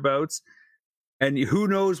period thereabouts. And who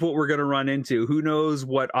knows what we're going to run into? Who knows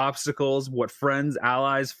what obstacles, what friends,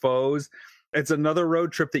 allies, foes. It's another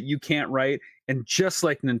road trip that you can't write. And just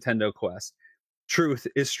like Nintendo Quest, truth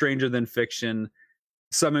is stranger than fiction.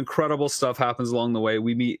 Some incredible stuff happens along the way.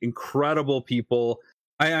 We meet incredible people.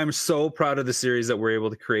 I am so proud of the series that we're able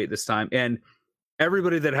to create this time. And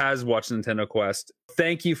everybody that has watched Nintendo Quest,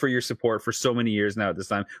 thank you for your support for so many years now at this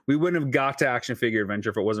time. We wouldn't have got to Action Figure Adventure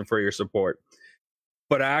if it wasn't for your support.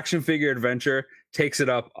 But Action Figure Adventure takes it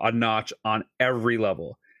up a notch on every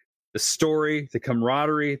level. The story, the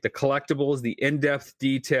camaraderie, the collectibles, the in-depth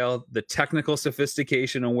detail, the technical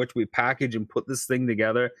sophistication on which we package and put this thing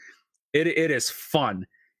together. It is fun.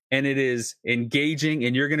 and it is engaging,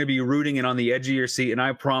 and you're going to be rooting and on the edge of your seat. And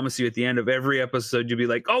I promise you, at the end of every episode, you'll be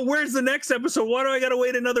like, oh, where's the next episode? Why do I got to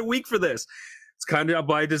wait another week for this? It's kind of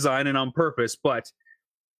by design and on purpose, but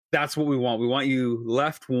that's what we want. We want you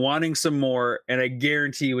left wanting some more. And I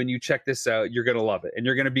guarantee when you check this out, you're going to love it. And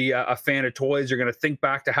you're going to be a fan of toys. You're going to think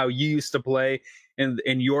back to how you used to play in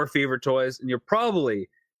your favorite toys. And you're probably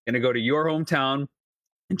going to go to your hometown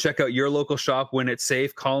and check out your local shop when it's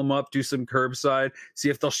safe. Call them up, do some curbside, see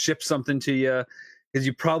if they'll ship something to you. Because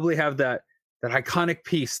you probably have that iconic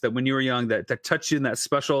piece that when you were young, that touched you in that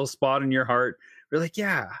special spot in your heart. You're like,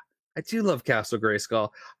 yeah, I do love Castle Grayskull.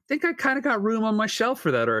 I think I kind of got room on my shelf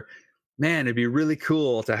for that. Or, man, it'd be really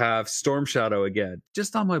cool to have Storm Shadow again,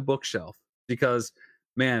 just on my bookshelf. Because,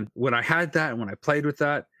 man, when I had that and when I played with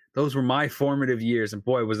that, those were my formative years. And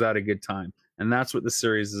boy, was that a good time. And that's what the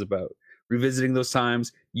series is about. Revisiting those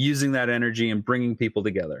times, using that energy, and bringing people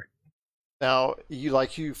together. Now,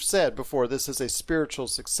 like you've said before, this is a spiritual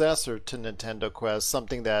successor to Nintendo Quest,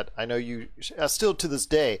 something that I know you still to this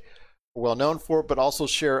day are well known for, but also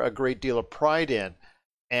share a great deal of pride in.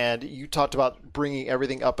 And you talked about bringing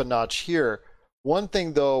everything up a notch here. One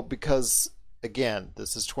thing, though, because, again,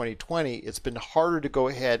 this is 2020, it's been harder to go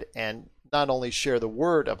ahead and not only share the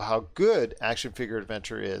word of how good Action Figure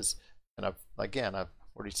Adventure is, and I've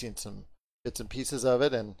already seen some bits and pieces of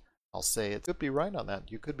it, and I'll say it could be right on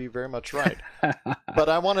that. You could be very much right. But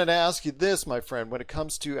I wanted to ask you this, my friend, when it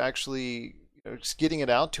comes to actually just getting it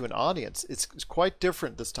out to an audience, it's quite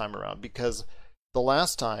different this time around, because the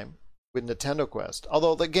last time with Nintendo Quest,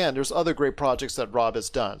 although again, there's other great projects that Rob has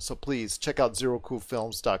done, so please check out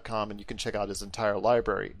ZeroCoolFilms.com and you can check out his entire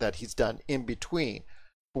library that he's done in between.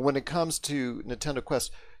 But when it comes to Nintendo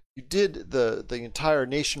Quest, you did the entire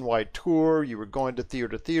nationwide tour. You were going to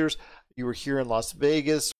theaters. You were here in Las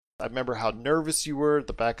Vegas. I remember how nervous you were at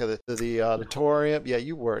the back of the auditorium. Yeah,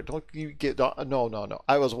 you were. Don't you get? No.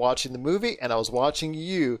 I was watching the movie, and I was watching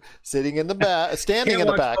you sitting in the back, standing in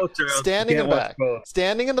the back,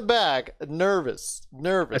 nervous.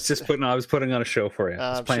 I was putting on a show for you.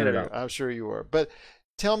 I'm sure you were. But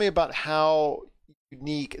tell me about how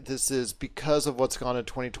unique this is because of what's gone in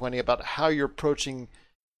 2020. About how you're approaching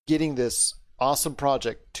getting this awesome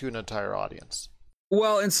project to an entire audience.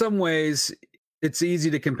 Well, in some ways, it's easy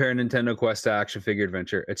to compare Nintendo Quest to Action Figure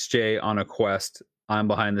Adventure. It's Jay on a quest. I'm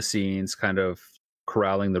behind the scenes, kind of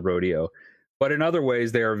corralling the rodeo. But in other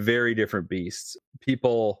ways, they are very different beasts.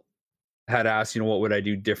 People had asked, what would I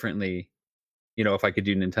do differently, if I could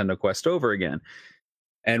do Nintendo Quest over again?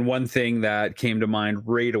 And one thing that came to mind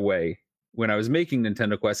right away when I was making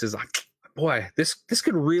Nintendo Quest is, boy, this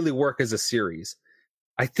could really work as a series.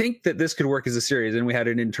 I think that this could work as a series, and we had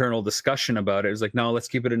an internal discussion about it. It was like, no, let's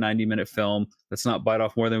keep it a 90-minute film. Let's not bite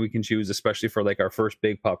off more than we can chew, especially for like our first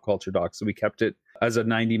big pop culture doc. So we kept it as a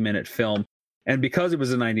 90-minute film. And because it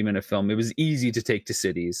was a 90-minute film, it was easy to take to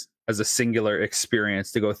cities as a singular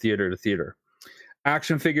experience to go theater to theater.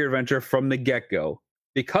 Action Figure Adventure from the get-go,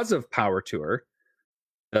 because of Power Tour,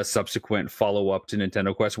 the subsequent follow-up to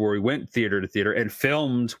Nintendo Quest, where we went theater to theater and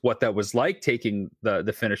filmed what that was like, taking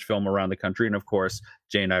the finished film around the country. And of course,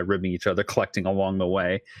 Jay and I ribbing each other, collecting along the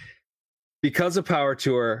way. Because of Power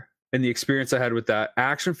Tour and the experience I had with that,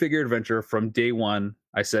 Action Figure Adventure from day one,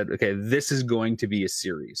 I said, okay, this is going to be a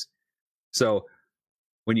series. So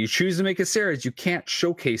when you choose to make a series, you can't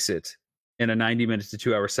showcase it in a 90-minute to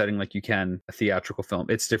 2-hour setting like you can a theatrical film.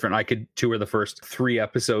 It's different. I could tour the first 3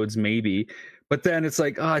 episodes maybe, but then it's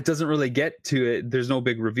like, it doesn't really get to it. There's no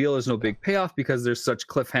big reveal. There's no big payoff because there's such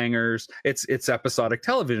cliffhangers. It's episodic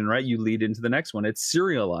television, right? You lead into the next one. It's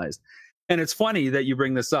serialized. And it's funny that you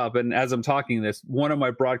bring this up. And as I'm talking this, one of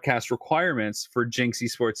my broadcast requirements for Jinx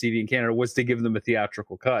Esports TV in Canada was to give them a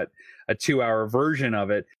theatrical cut, a 2-hour version of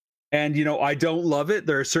it. And, I don't love it.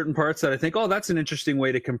 There are certain parts that I think, that's an interesting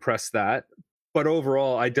way to compress that. But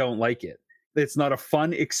overall, I don't like it. It's not a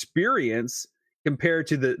fun experience compared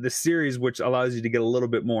to the series, which allows you to get a little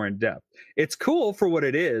bit more in depth. It's cool for what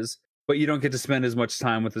it is, but you don't get to spend as much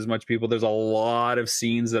time with as much people. There's a lot of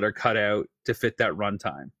scenes that are cut out to fit that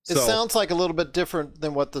runtime. It sounds like a little bit different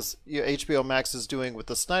than what this HBO Max is doing with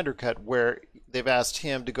the Snyder Cut, where they've asked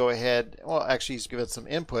him to go ahead. Well, actually, he's given some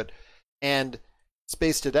input and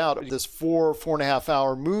spaced it out. This 4.5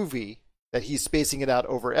 hour movie that he's spacing it out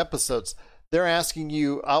over episodes. They're asking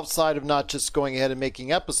you, outside of not just going ahead and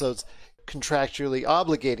making episodes, contractually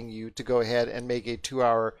obligating you to go ahead and make a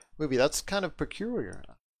 2-hour movie. That's kind of peculiar.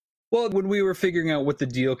 Well, when we were figuring out what the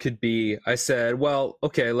deal could be, I said, well,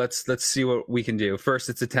 okay, let's see what we can do. First,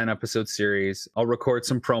 it's a 10-episode series. I'll record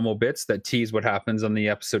some promo bits that tease what happens on the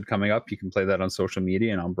episode coming up. You can play that on social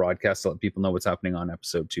media and on broadcast to let people know what's happening on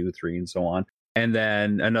episode 2, 3, and so on. And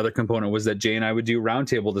then another component was that Jay and I would do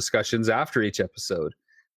roundtable discussions after each episode,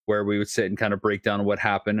 where we would sit and kind of break down what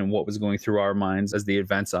happened and what was going through our minds as the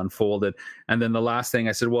events unfolded. And then the last thing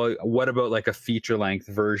I said, well, what about like a feature length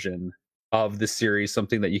version of the series,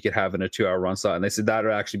 something that you could have in a 2-hour run slot? And they said that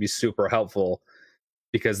would actually be super helpful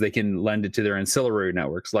because they can lend it to their ancillary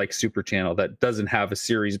networks like Super Channel that doesn't have a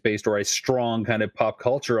series based or a strong kind of pop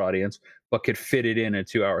culture audience, but could fit it in a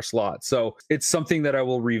 2-hour slot. So it's something that I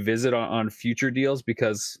will revisit on future deals,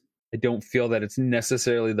 because I don't feel that it's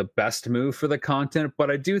necessarily the best move for the content,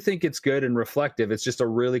 but I do think it's good and reflective. It's just a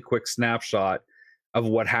really quick snapshot of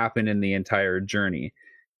what happened in the entire journey.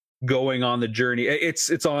 Going on the journey,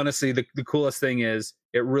 it's honestly the coolest thing is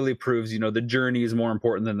it really proves, the journey is more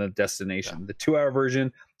important than the destination. Yeah. The 2-hour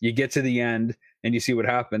version, you get to the end and you see what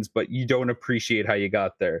happens, but you don't appreciate how you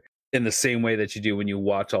got there in the same way that you do when you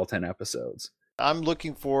watch all 10 episodes. I'm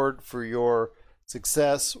looking forward for your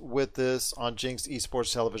success with this on Jinx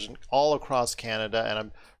Esports Television all across Canada, and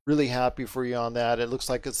I'm really happy for you on that. It looks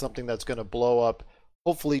like it's something that's going to blow up,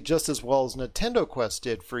 hopefully just as well as Nintendo Quest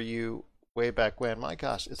did for you way back when. My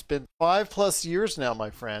gosh, it's been 5+ years now, my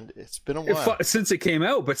friend. It's been a while since it came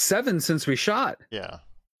out, but 7 since we shot. Yeah,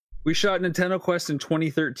 we shot Nintendo Quest in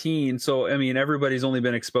 2013, so I mean everybody's only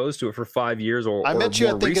been exposed to it for 5 years or I met you,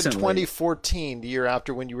 I think, recently. in 2014, the year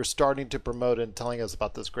after, when you were starting to promote it and telling us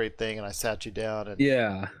about this great thing, and I sat you down and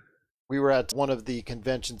yeah, we were at one of the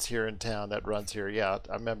conventions here in town that runs here. Yeah,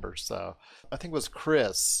 I remember. So I think it was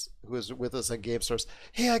Chris who was with us at Game Source.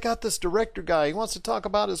 Hey, I got this director guy. He wants to talk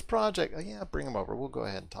about his project. Oh, yeah, bring him over. We'll go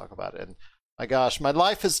ahead and talk about it. And my gosh, my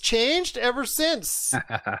life has changed ever since.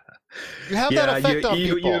 You have that effect on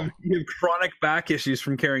people. You have chronic back issues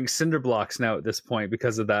from carrying cinder blocks now at this point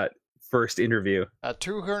because of that first interview.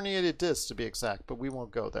 2 herniated discs to be exact, but we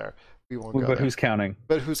won't go there. But who's counting?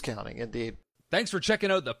 But who's counting, indeed. Thanks for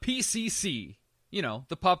checking out the PCC,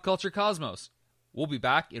 the Pop Culture Cosmos. We'll be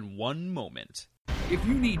back in one moment. If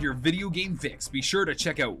you need your video game fix, be sure to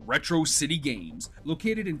check out Retro City Games.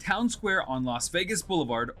 Located in Town Square on Las Vegas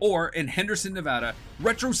Boulevard or in Henderson, Nevada,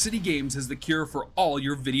 Retro City Games has the cure for all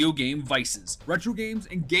your video game vices. Retro games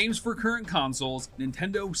and games for current consoles,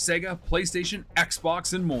 Nintendo, Sega, PlayStation,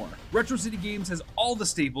 Xbox, and more. Retro City Games has all the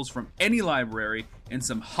staples from any library and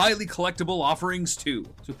some highly collectible offerings too.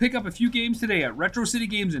 So pick up a few games today at Retro City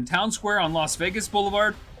Games in Town Square on Las Vegas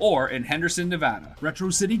Boulevard or in Henderson, Nevada. Retro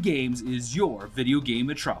City Games is your video game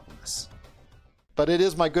metropolis. But it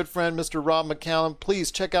is my good friend, Mr. Rob McCallum.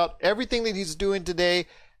 Please check out everything that he's doing today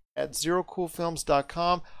at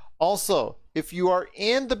zerocoolfilms.com. Also, if you are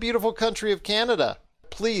in the beautiful country of Canada,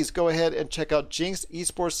 please go ahead and check out Jinx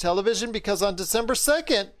Esports Television, because on December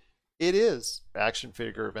 2nd, it is Action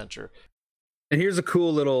Figure Adventure. And here's a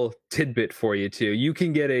cool little tidbit for you too. You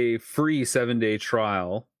can get a free 7-day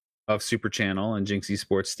trial of Super Channel and Jinx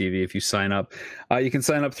Esports TV if you sign up. You can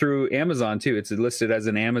sign up through Amazon too. It's listed as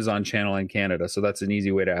an Amazon channel in Canada, so that's an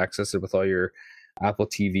easy way to access it with all your Apple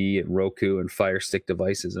TV and Roku and Fire Stick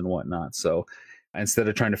devices and whatnot. So instead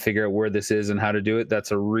of trying to figure out where this is and how to do it,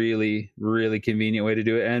 that's a really, really convenient way to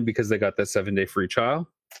do it. And because they got that 7-day free trial,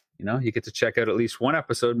 you get to check out at least 1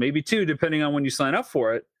 episode, maybe 2, depending on when you sign up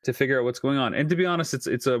for it, to figure out what's going on. And to be honest,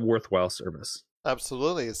 it's a worthwhile service.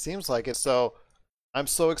 Absolutely. It seems like it. So I'm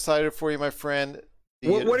so excited for you, my friend.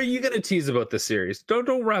 What are you going to tease about this series?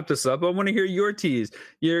 Don't wrap this up. I want to hear your tease,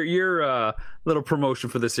 your little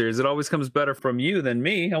promotion for the series. It always comes better from you than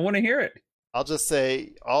me. I want to hear it. I'll just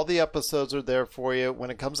say all the episodes are there for you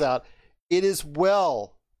when it comes out. It is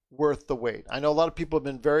well worth the wait. I know a lot of people have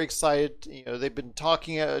been very excited. They've been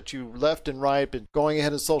talking at you left and right, been going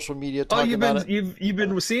ahead in social media talking about it. You've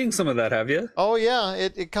been seeing some of that, have you? Oh yeah,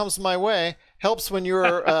 it comes my way. Helps when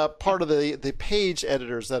you're part of the page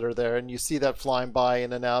editors that are there, and you see that flying by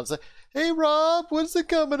in and out. It's like, hey Rob, when's it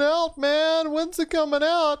coming out, man? When's it coming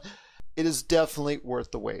out? It is definitely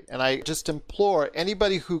worth the wait. And I just implore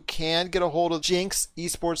anybody who can get a hold of Jinx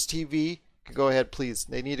Esports TV, can go ahead, please.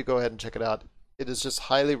 They need to go ahead and check it out. It is just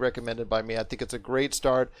highly recommended by me. I think it's a great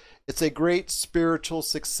start. It's a great spiritual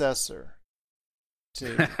successor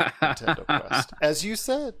to Nintendo Quest. As you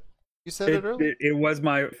said. You said it earlier. It was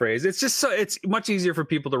my phrase. It's just it's much easier for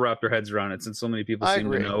people to wrap their heads around it, since so many people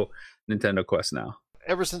seem to know Nintendo Quest now.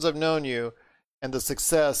 Ever since I've known you and the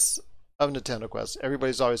success of Nintendo Quest,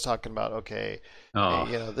 everybody's always talking about, okay,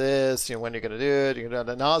 this, when you're going to do it, you're going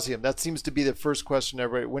to ad nauseum. That seems to be the first question.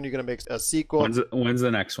 Everybody, when are you going to make a sequel? When's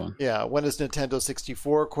the next one? Yeah, when is Nintendo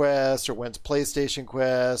 64 Quest, or when's PlayStation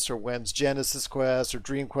Quest, or when's Genesis Quest, or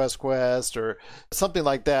Dream Quest, or something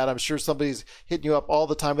like that. I'm sure somebody's hitting you up all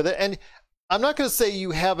the time with it. And I'm not going to say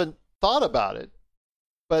you haven't thought about it,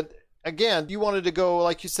 but again, you wanted to go,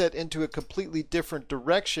 like you said, into a completely different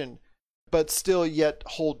direction, but still yet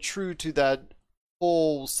hold true to that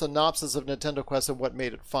whole synopsis of Nintendo Quest and what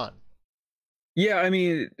made it fun. Yeah, I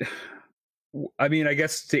mean, I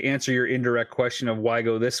guess to answer your indirect question of why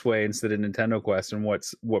go this way instead of Nintendo Quest and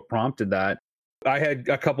what prompted that, I had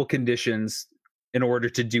a couple conditions in order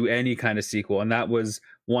to do any kind of sequel, and that was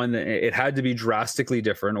one, that it had to be drastically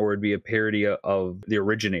different or it'd be a parody of the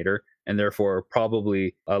originator and therefore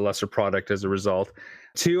probably a lesser product as a result.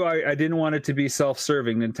 Two, I didn't want it to be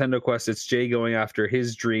self-serving. Nintendo Quest, it's Jay going after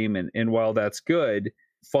his dream, and while that's good,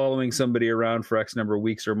 following somebody around for X number of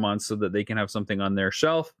weeks or months so that they can have something on their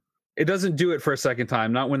shelf, it doesn't do it for a second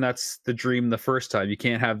time. Not when that's the dream the first time. You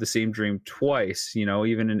can't have the same dream twice,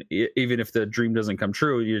 even if the dream doesn't come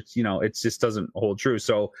true, it just doesn't hold true.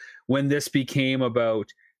 So when this became about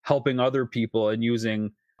helping other people and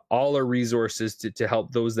using all our resources to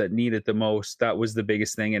help those that need it the most, that was the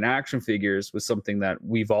biggest thing. And action figures was something that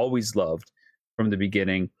we've always loved from the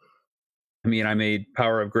beginning. I mean, I made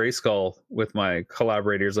Power of Grayskull with my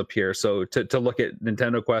collaborators up here. So to look at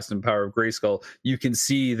Nintendo Quest and Power of Grayskull, you can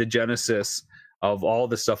see the genesis of all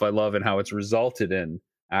the stuff I love and how it's resulted in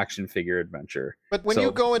action figure adventure. But when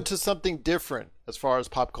you go into something different as far as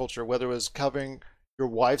pop culture, whether it was covering your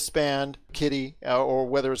wife's band, Kitty, or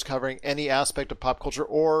whether it's covering any aspect of pop culture,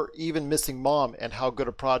 or even Missing Mom and how good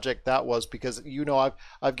a project that was, because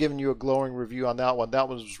I've given you a glowing review on that one. That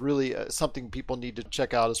was really something people need to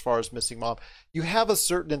check out as far as Missing Mom. You have a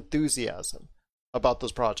certain enthusiasm about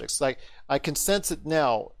those projects. Like, I can sense it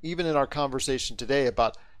now, even in our conversation today,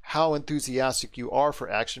 about how enthusiastic you are for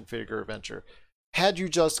action figure adventure. Had you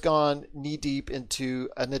just gone knee deep into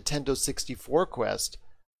a Nintendo 64 quest,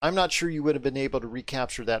 I'm not sure you would have been able to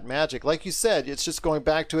recapture that magic. Like you said, it's just going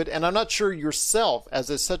back to it. And I'm not sure yourself,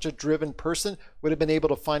 as such a driven person, would have been able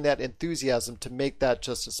to find that enthusiasm to make that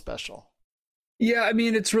just as special. Yeah, I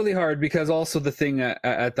mean, it's really hard because also the thing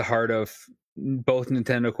at the heart of both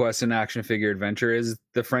Nintendo Quest and action figure adventure is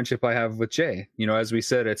the friendship I have with Jay. As we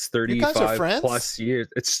said, it's 35 plus years.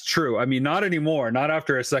 It's true. I mean, not anymore. Not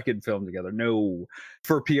after a second film together. No.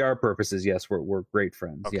 For PR purposes, yes, we're great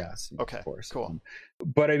friends. Okay. Yes, okay, of course. Cool.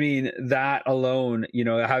 But I mean, that alone,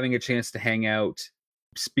 having a chance to hang out,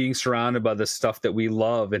 being surrounded by the stuff that we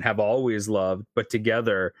love and have always loved, but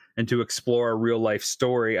together, and to explore a real life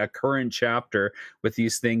story, a current chapter with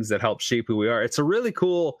these things that help shape who we are. It's a really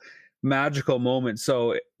cool, magical moment.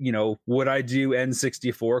 So, would I do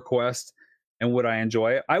N64 Quest and would I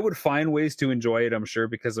enjoy it? I would find ways to enjoy it, I'm sure,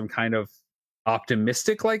 because I'm kind of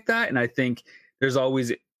optimistic like that. And I think there's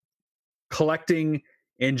always collecting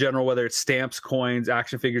in general, whether it's stamps, coins,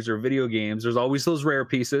 action figures, or video games, there's always those rare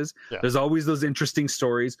pieces. Yeah. There's always those interesting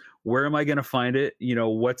stories. Where am I going to find it?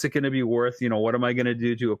 What's it going to be worth? What am I going to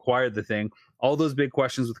do to acquire the thing? All those big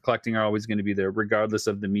questions with collecting are always going to be there, regardless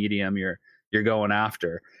of the medium you're going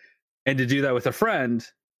after. And to do that with a friend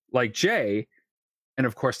like Jay, and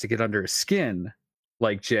of course to get under his skin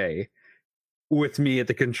like Jay, with me at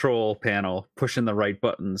the control panel, pushing the right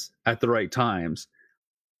buttons at the right times,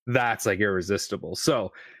 that's like irresistible.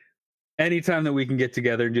 So anytime that we can get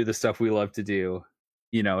together and do the stuff we love to do,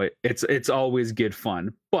 it's always good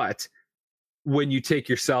fun. But when you take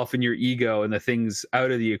yourself and your ego and the things out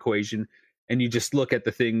of the equation and you just look at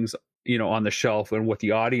the things on the shelf and what the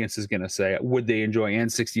audience is going to say, would they enjoy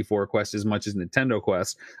N64 Quest as much as Nintendo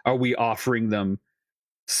Quest? Are we offering them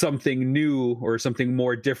something new or something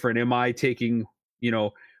more different? Am I taking,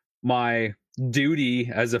 my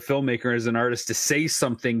duty as a filmmaker, as an artist, to say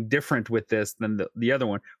something different with this than the other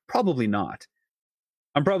one? Probably not.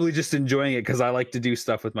 I'm probably just enjoying it because I like to do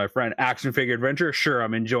stuff with my friend. Action figure adventure, sure,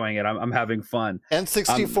 I'm enjoying it. I'm having fun.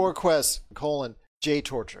 N64 Quest, J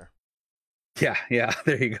torture. Yeah,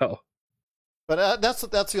 there you go. But that's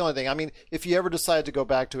the only thing. I mean, if you ever decide to go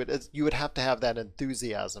back to it, you would have to have that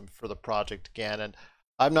enthusiasm for the project again. And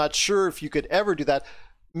I'm not sure if you could ever do that.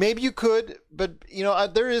 Maybe you could, but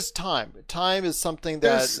there is time. Time is something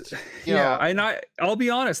that I'll be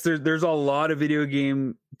honest. There's a lot of video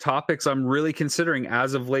game topics I'm really considering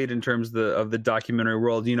as of late in terms of the documentary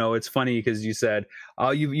world. It's funny because you said,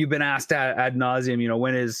 you've been asked ad nauseum.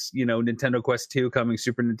 When is Nintendo Quest 2 coming?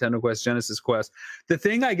 Super Nintendo Quest, Genesis Quest. The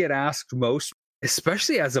thing I get asked most,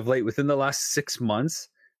 especially as of late, within the last 6 months,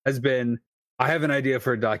 has been, I have an idea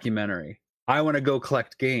for a documentary. I want to go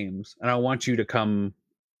collect games, and I want you to come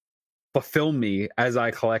fulfill me as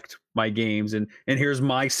I collect my games, and here's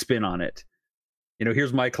my spin on it.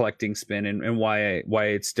 Here's my collecting spin and why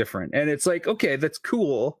it's different. And it's like, okay, that's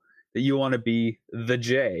cool that you want to be the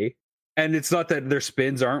J. And it's not that their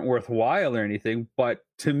spins aren't worthwhile or anything, but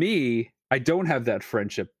to me, I don't have that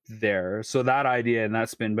friendship there. So that idea and that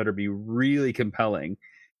spin better be really compelling.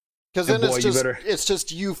 Because then it's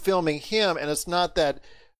just you filming him, and it's not that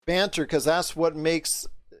banter, because that's what makes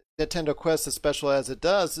Nintendo Quest as special as it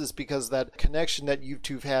does, is because that connection that you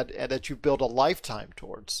two have had and that you've built a lifetime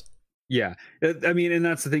towards. Yeah. I mean, and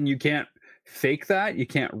that's the thing. You can't fake that. You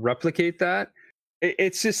can't replicate that.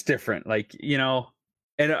 It's just different. Like, you know,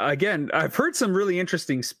 and again, I've heard some really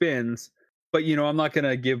interesting spins, but, you know, I'm not going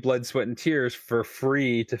to give blood, sweat, and tears for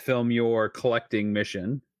free to film your collecting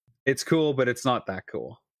mission. It's cool, but it's not that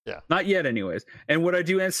cool. Yeah. Not yet, anyways. And would I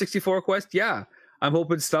do N64 Quest? Yeah. I'm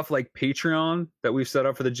hoping stuff like Patreon that we've set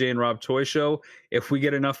up for the Jay and Rob Toy Show, if we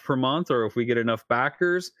get enough per month or if we get enough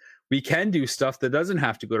backers, we can do stuff that doesn't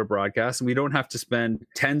have to go to broadcast, and we don't have to spend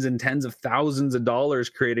tens and tens of thousands of dollars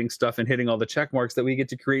creating stuff and hitting all the check marks, that we get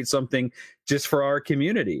to create something just for our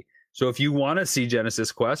community. So if you want to see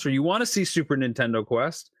Genesis Quest or you want to see Super Nintendo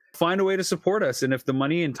Quest, find a way to support us. And if the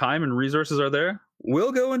money and time and resources are there,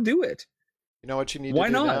 we'll go and do it. You know what you need Why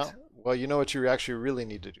to do not? now? Well, you know what you actually really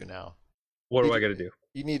need to do now? What do I got to do?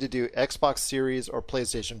 You need to do Xbox Series or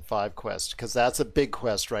PlayStation 5 Quest, because that's a big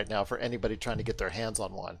quest right now for anybody trying to get their hands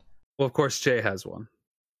on one. Well, of course, Jay has one.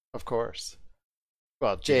 Of course.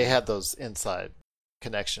 Well, Jay had those inside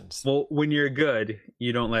connections. Well, when you're good,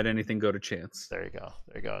 you don't let anything go to chance. There you go.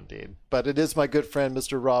 There you go, indeed. But it is my good friend,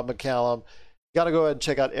 Mr. Rob McCallum. You got to go ahead and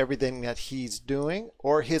check out everything that he's doing,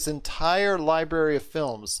 or his entire library of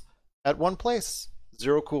films, at one place,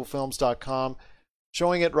 zerocoolfilms.com.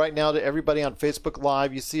 Showing it right now to everybody on Facebook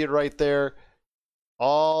Live. You see it right there.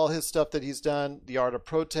 All his stuff that he's done. The Art of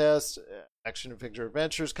Protest, Action Figure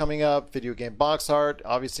Adventures coming up, video game box art,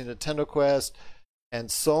 obviously Nintendo Quest, and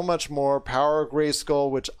so much more. Power of Grayskull,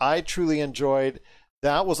 which I truly enjoyed.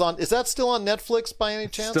 That was on. Is that still on Netflix by any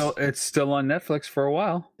chance? It's still on Netflix for a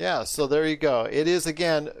while. Yeah, so there you go. It is,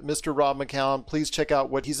 again, Mr. Rob McCallum. Please check out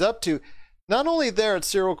what he's up to. Not only there at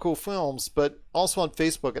Zero Cool Films, but also on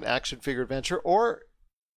Facebook at Action Figure Adventure. Or,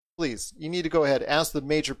 please, you need to go ahead, ask the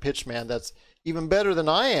major pitch man that's even better than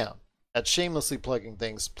I am at shamelessly plugging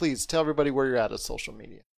things. Please tell everybody where you're at social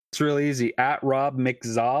media. It's really easy. At Rob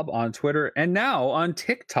McZob on Twitter, and now on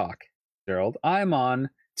TikTok. Gerald, I'm on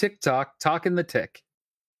TikTok, talking the tick.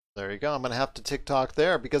 There you go. I'm going to have to TikTok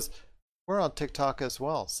there, because we're on TikTok as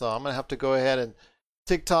well. So I'm going to have to go ahead and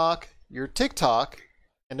TikTok your TikTok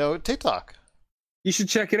and no TikTok. You should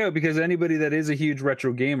check it out, because anybody that is a huge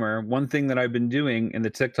retro gamer, one thing that I've been doing in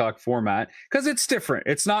the TikTok format, because it's different.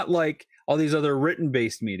 It's not like all these other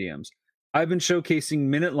written-based mediums. I've been showcasing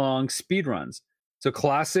minute-long speedruns. So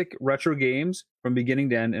classic retro games from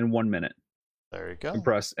beginning to end in 1 minute. There you go.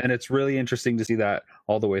 Impressed. And it's really interesting to see that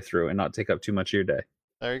all the way through and not take up too much of your day.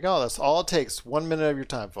 There you go. That's all it takes. 1 minute of your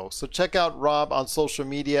time, folks. So check out Rob on social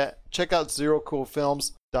media. Check out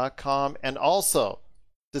zerocoolfilms.com. And also,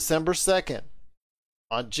 December 2nd,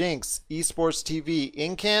 on Jinx Esports TV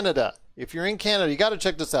in Canada. If you're in Canada, you got to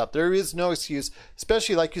check this out. There is no excuse,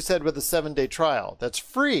 especially like you said with the 7-day trial. That's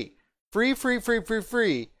free. Free.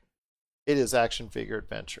 It is Action Figure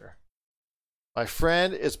Adventure. My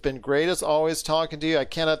friend, it's been great as always talking to you. I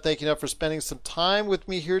cannot thank you enough for spending some time with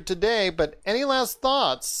me here today. But any last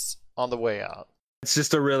thoughts on the way out? It's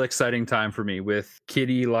just a real exciting time for me, with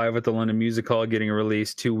Kitty live at the London Music Hall getting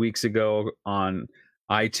released 2 weeks ago on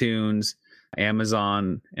iTunes,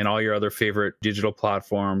 Amazon, and all your other favorite digital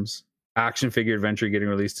platforms. Action Figure Adventure getting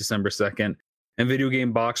released December 2nd. And Video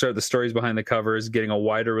Game Box Art, the stories behind the covers, getting a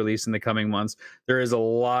wider release in the coming months. There is a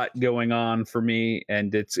lot going on for me,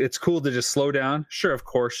 and it's cool to just slow down. Sure, of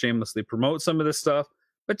course, shamelessly promote some of this stuff,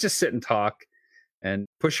 but just sit and talk and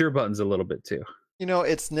push your buttons a little bit too. You know,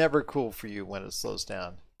 it's never cool for you when it slows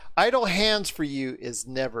down. Idle hands for you is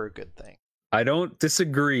never a good thing. I don't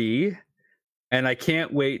disagree, and I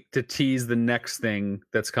can't wait to tease the next thing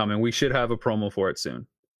that's coming. We should have a promo for it soon.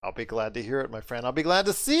 I'll be glad to hear it, my friend. I'll be glad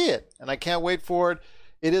to see it, and I can't wait for it.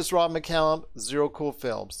 It is Rob McCallum,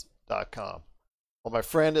 zerocoolfilms.com. Well, my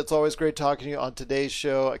friend, it's always great talking to you on today's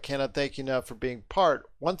show. I cannot thank you enough for being part,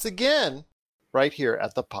 once again, right here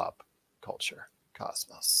at the Pop Culture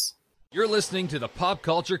Cosmos. You're listening to the Pop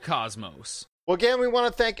Culture Cosmos. Well, again, we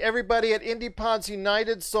want to thank everybody at IndiePods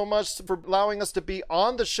United so much for allowing us to be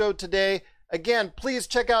on the show today. Again, please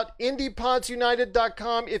check out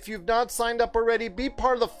IndiePodsUnited.com. If you've not signed up already, be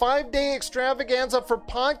part of the 5-day extravaganza for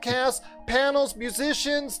podcasts, panels,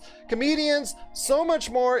 musicians, comedians, so much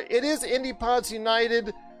more. It is IndiePods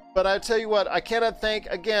United. But I tell you what, I cannot thank,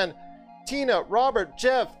 again, Tina, Robert,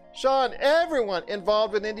 Jeff, Sean, everyone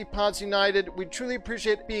involved with IndiePods United. We truly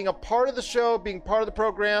appreciate being a part of the show, being part of the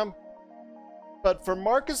program. But for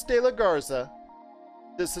Marcus de la Garza,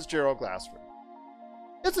 this is Gerald Glassford.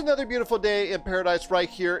 It's another beautiful day in paradise right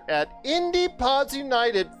here at Indie Pods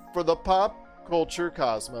United for the Pop Culture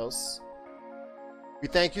Cosmos. We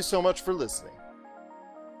thank you so much for listening.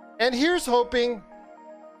 And here's hoping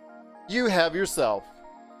you have yourself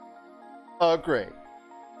a great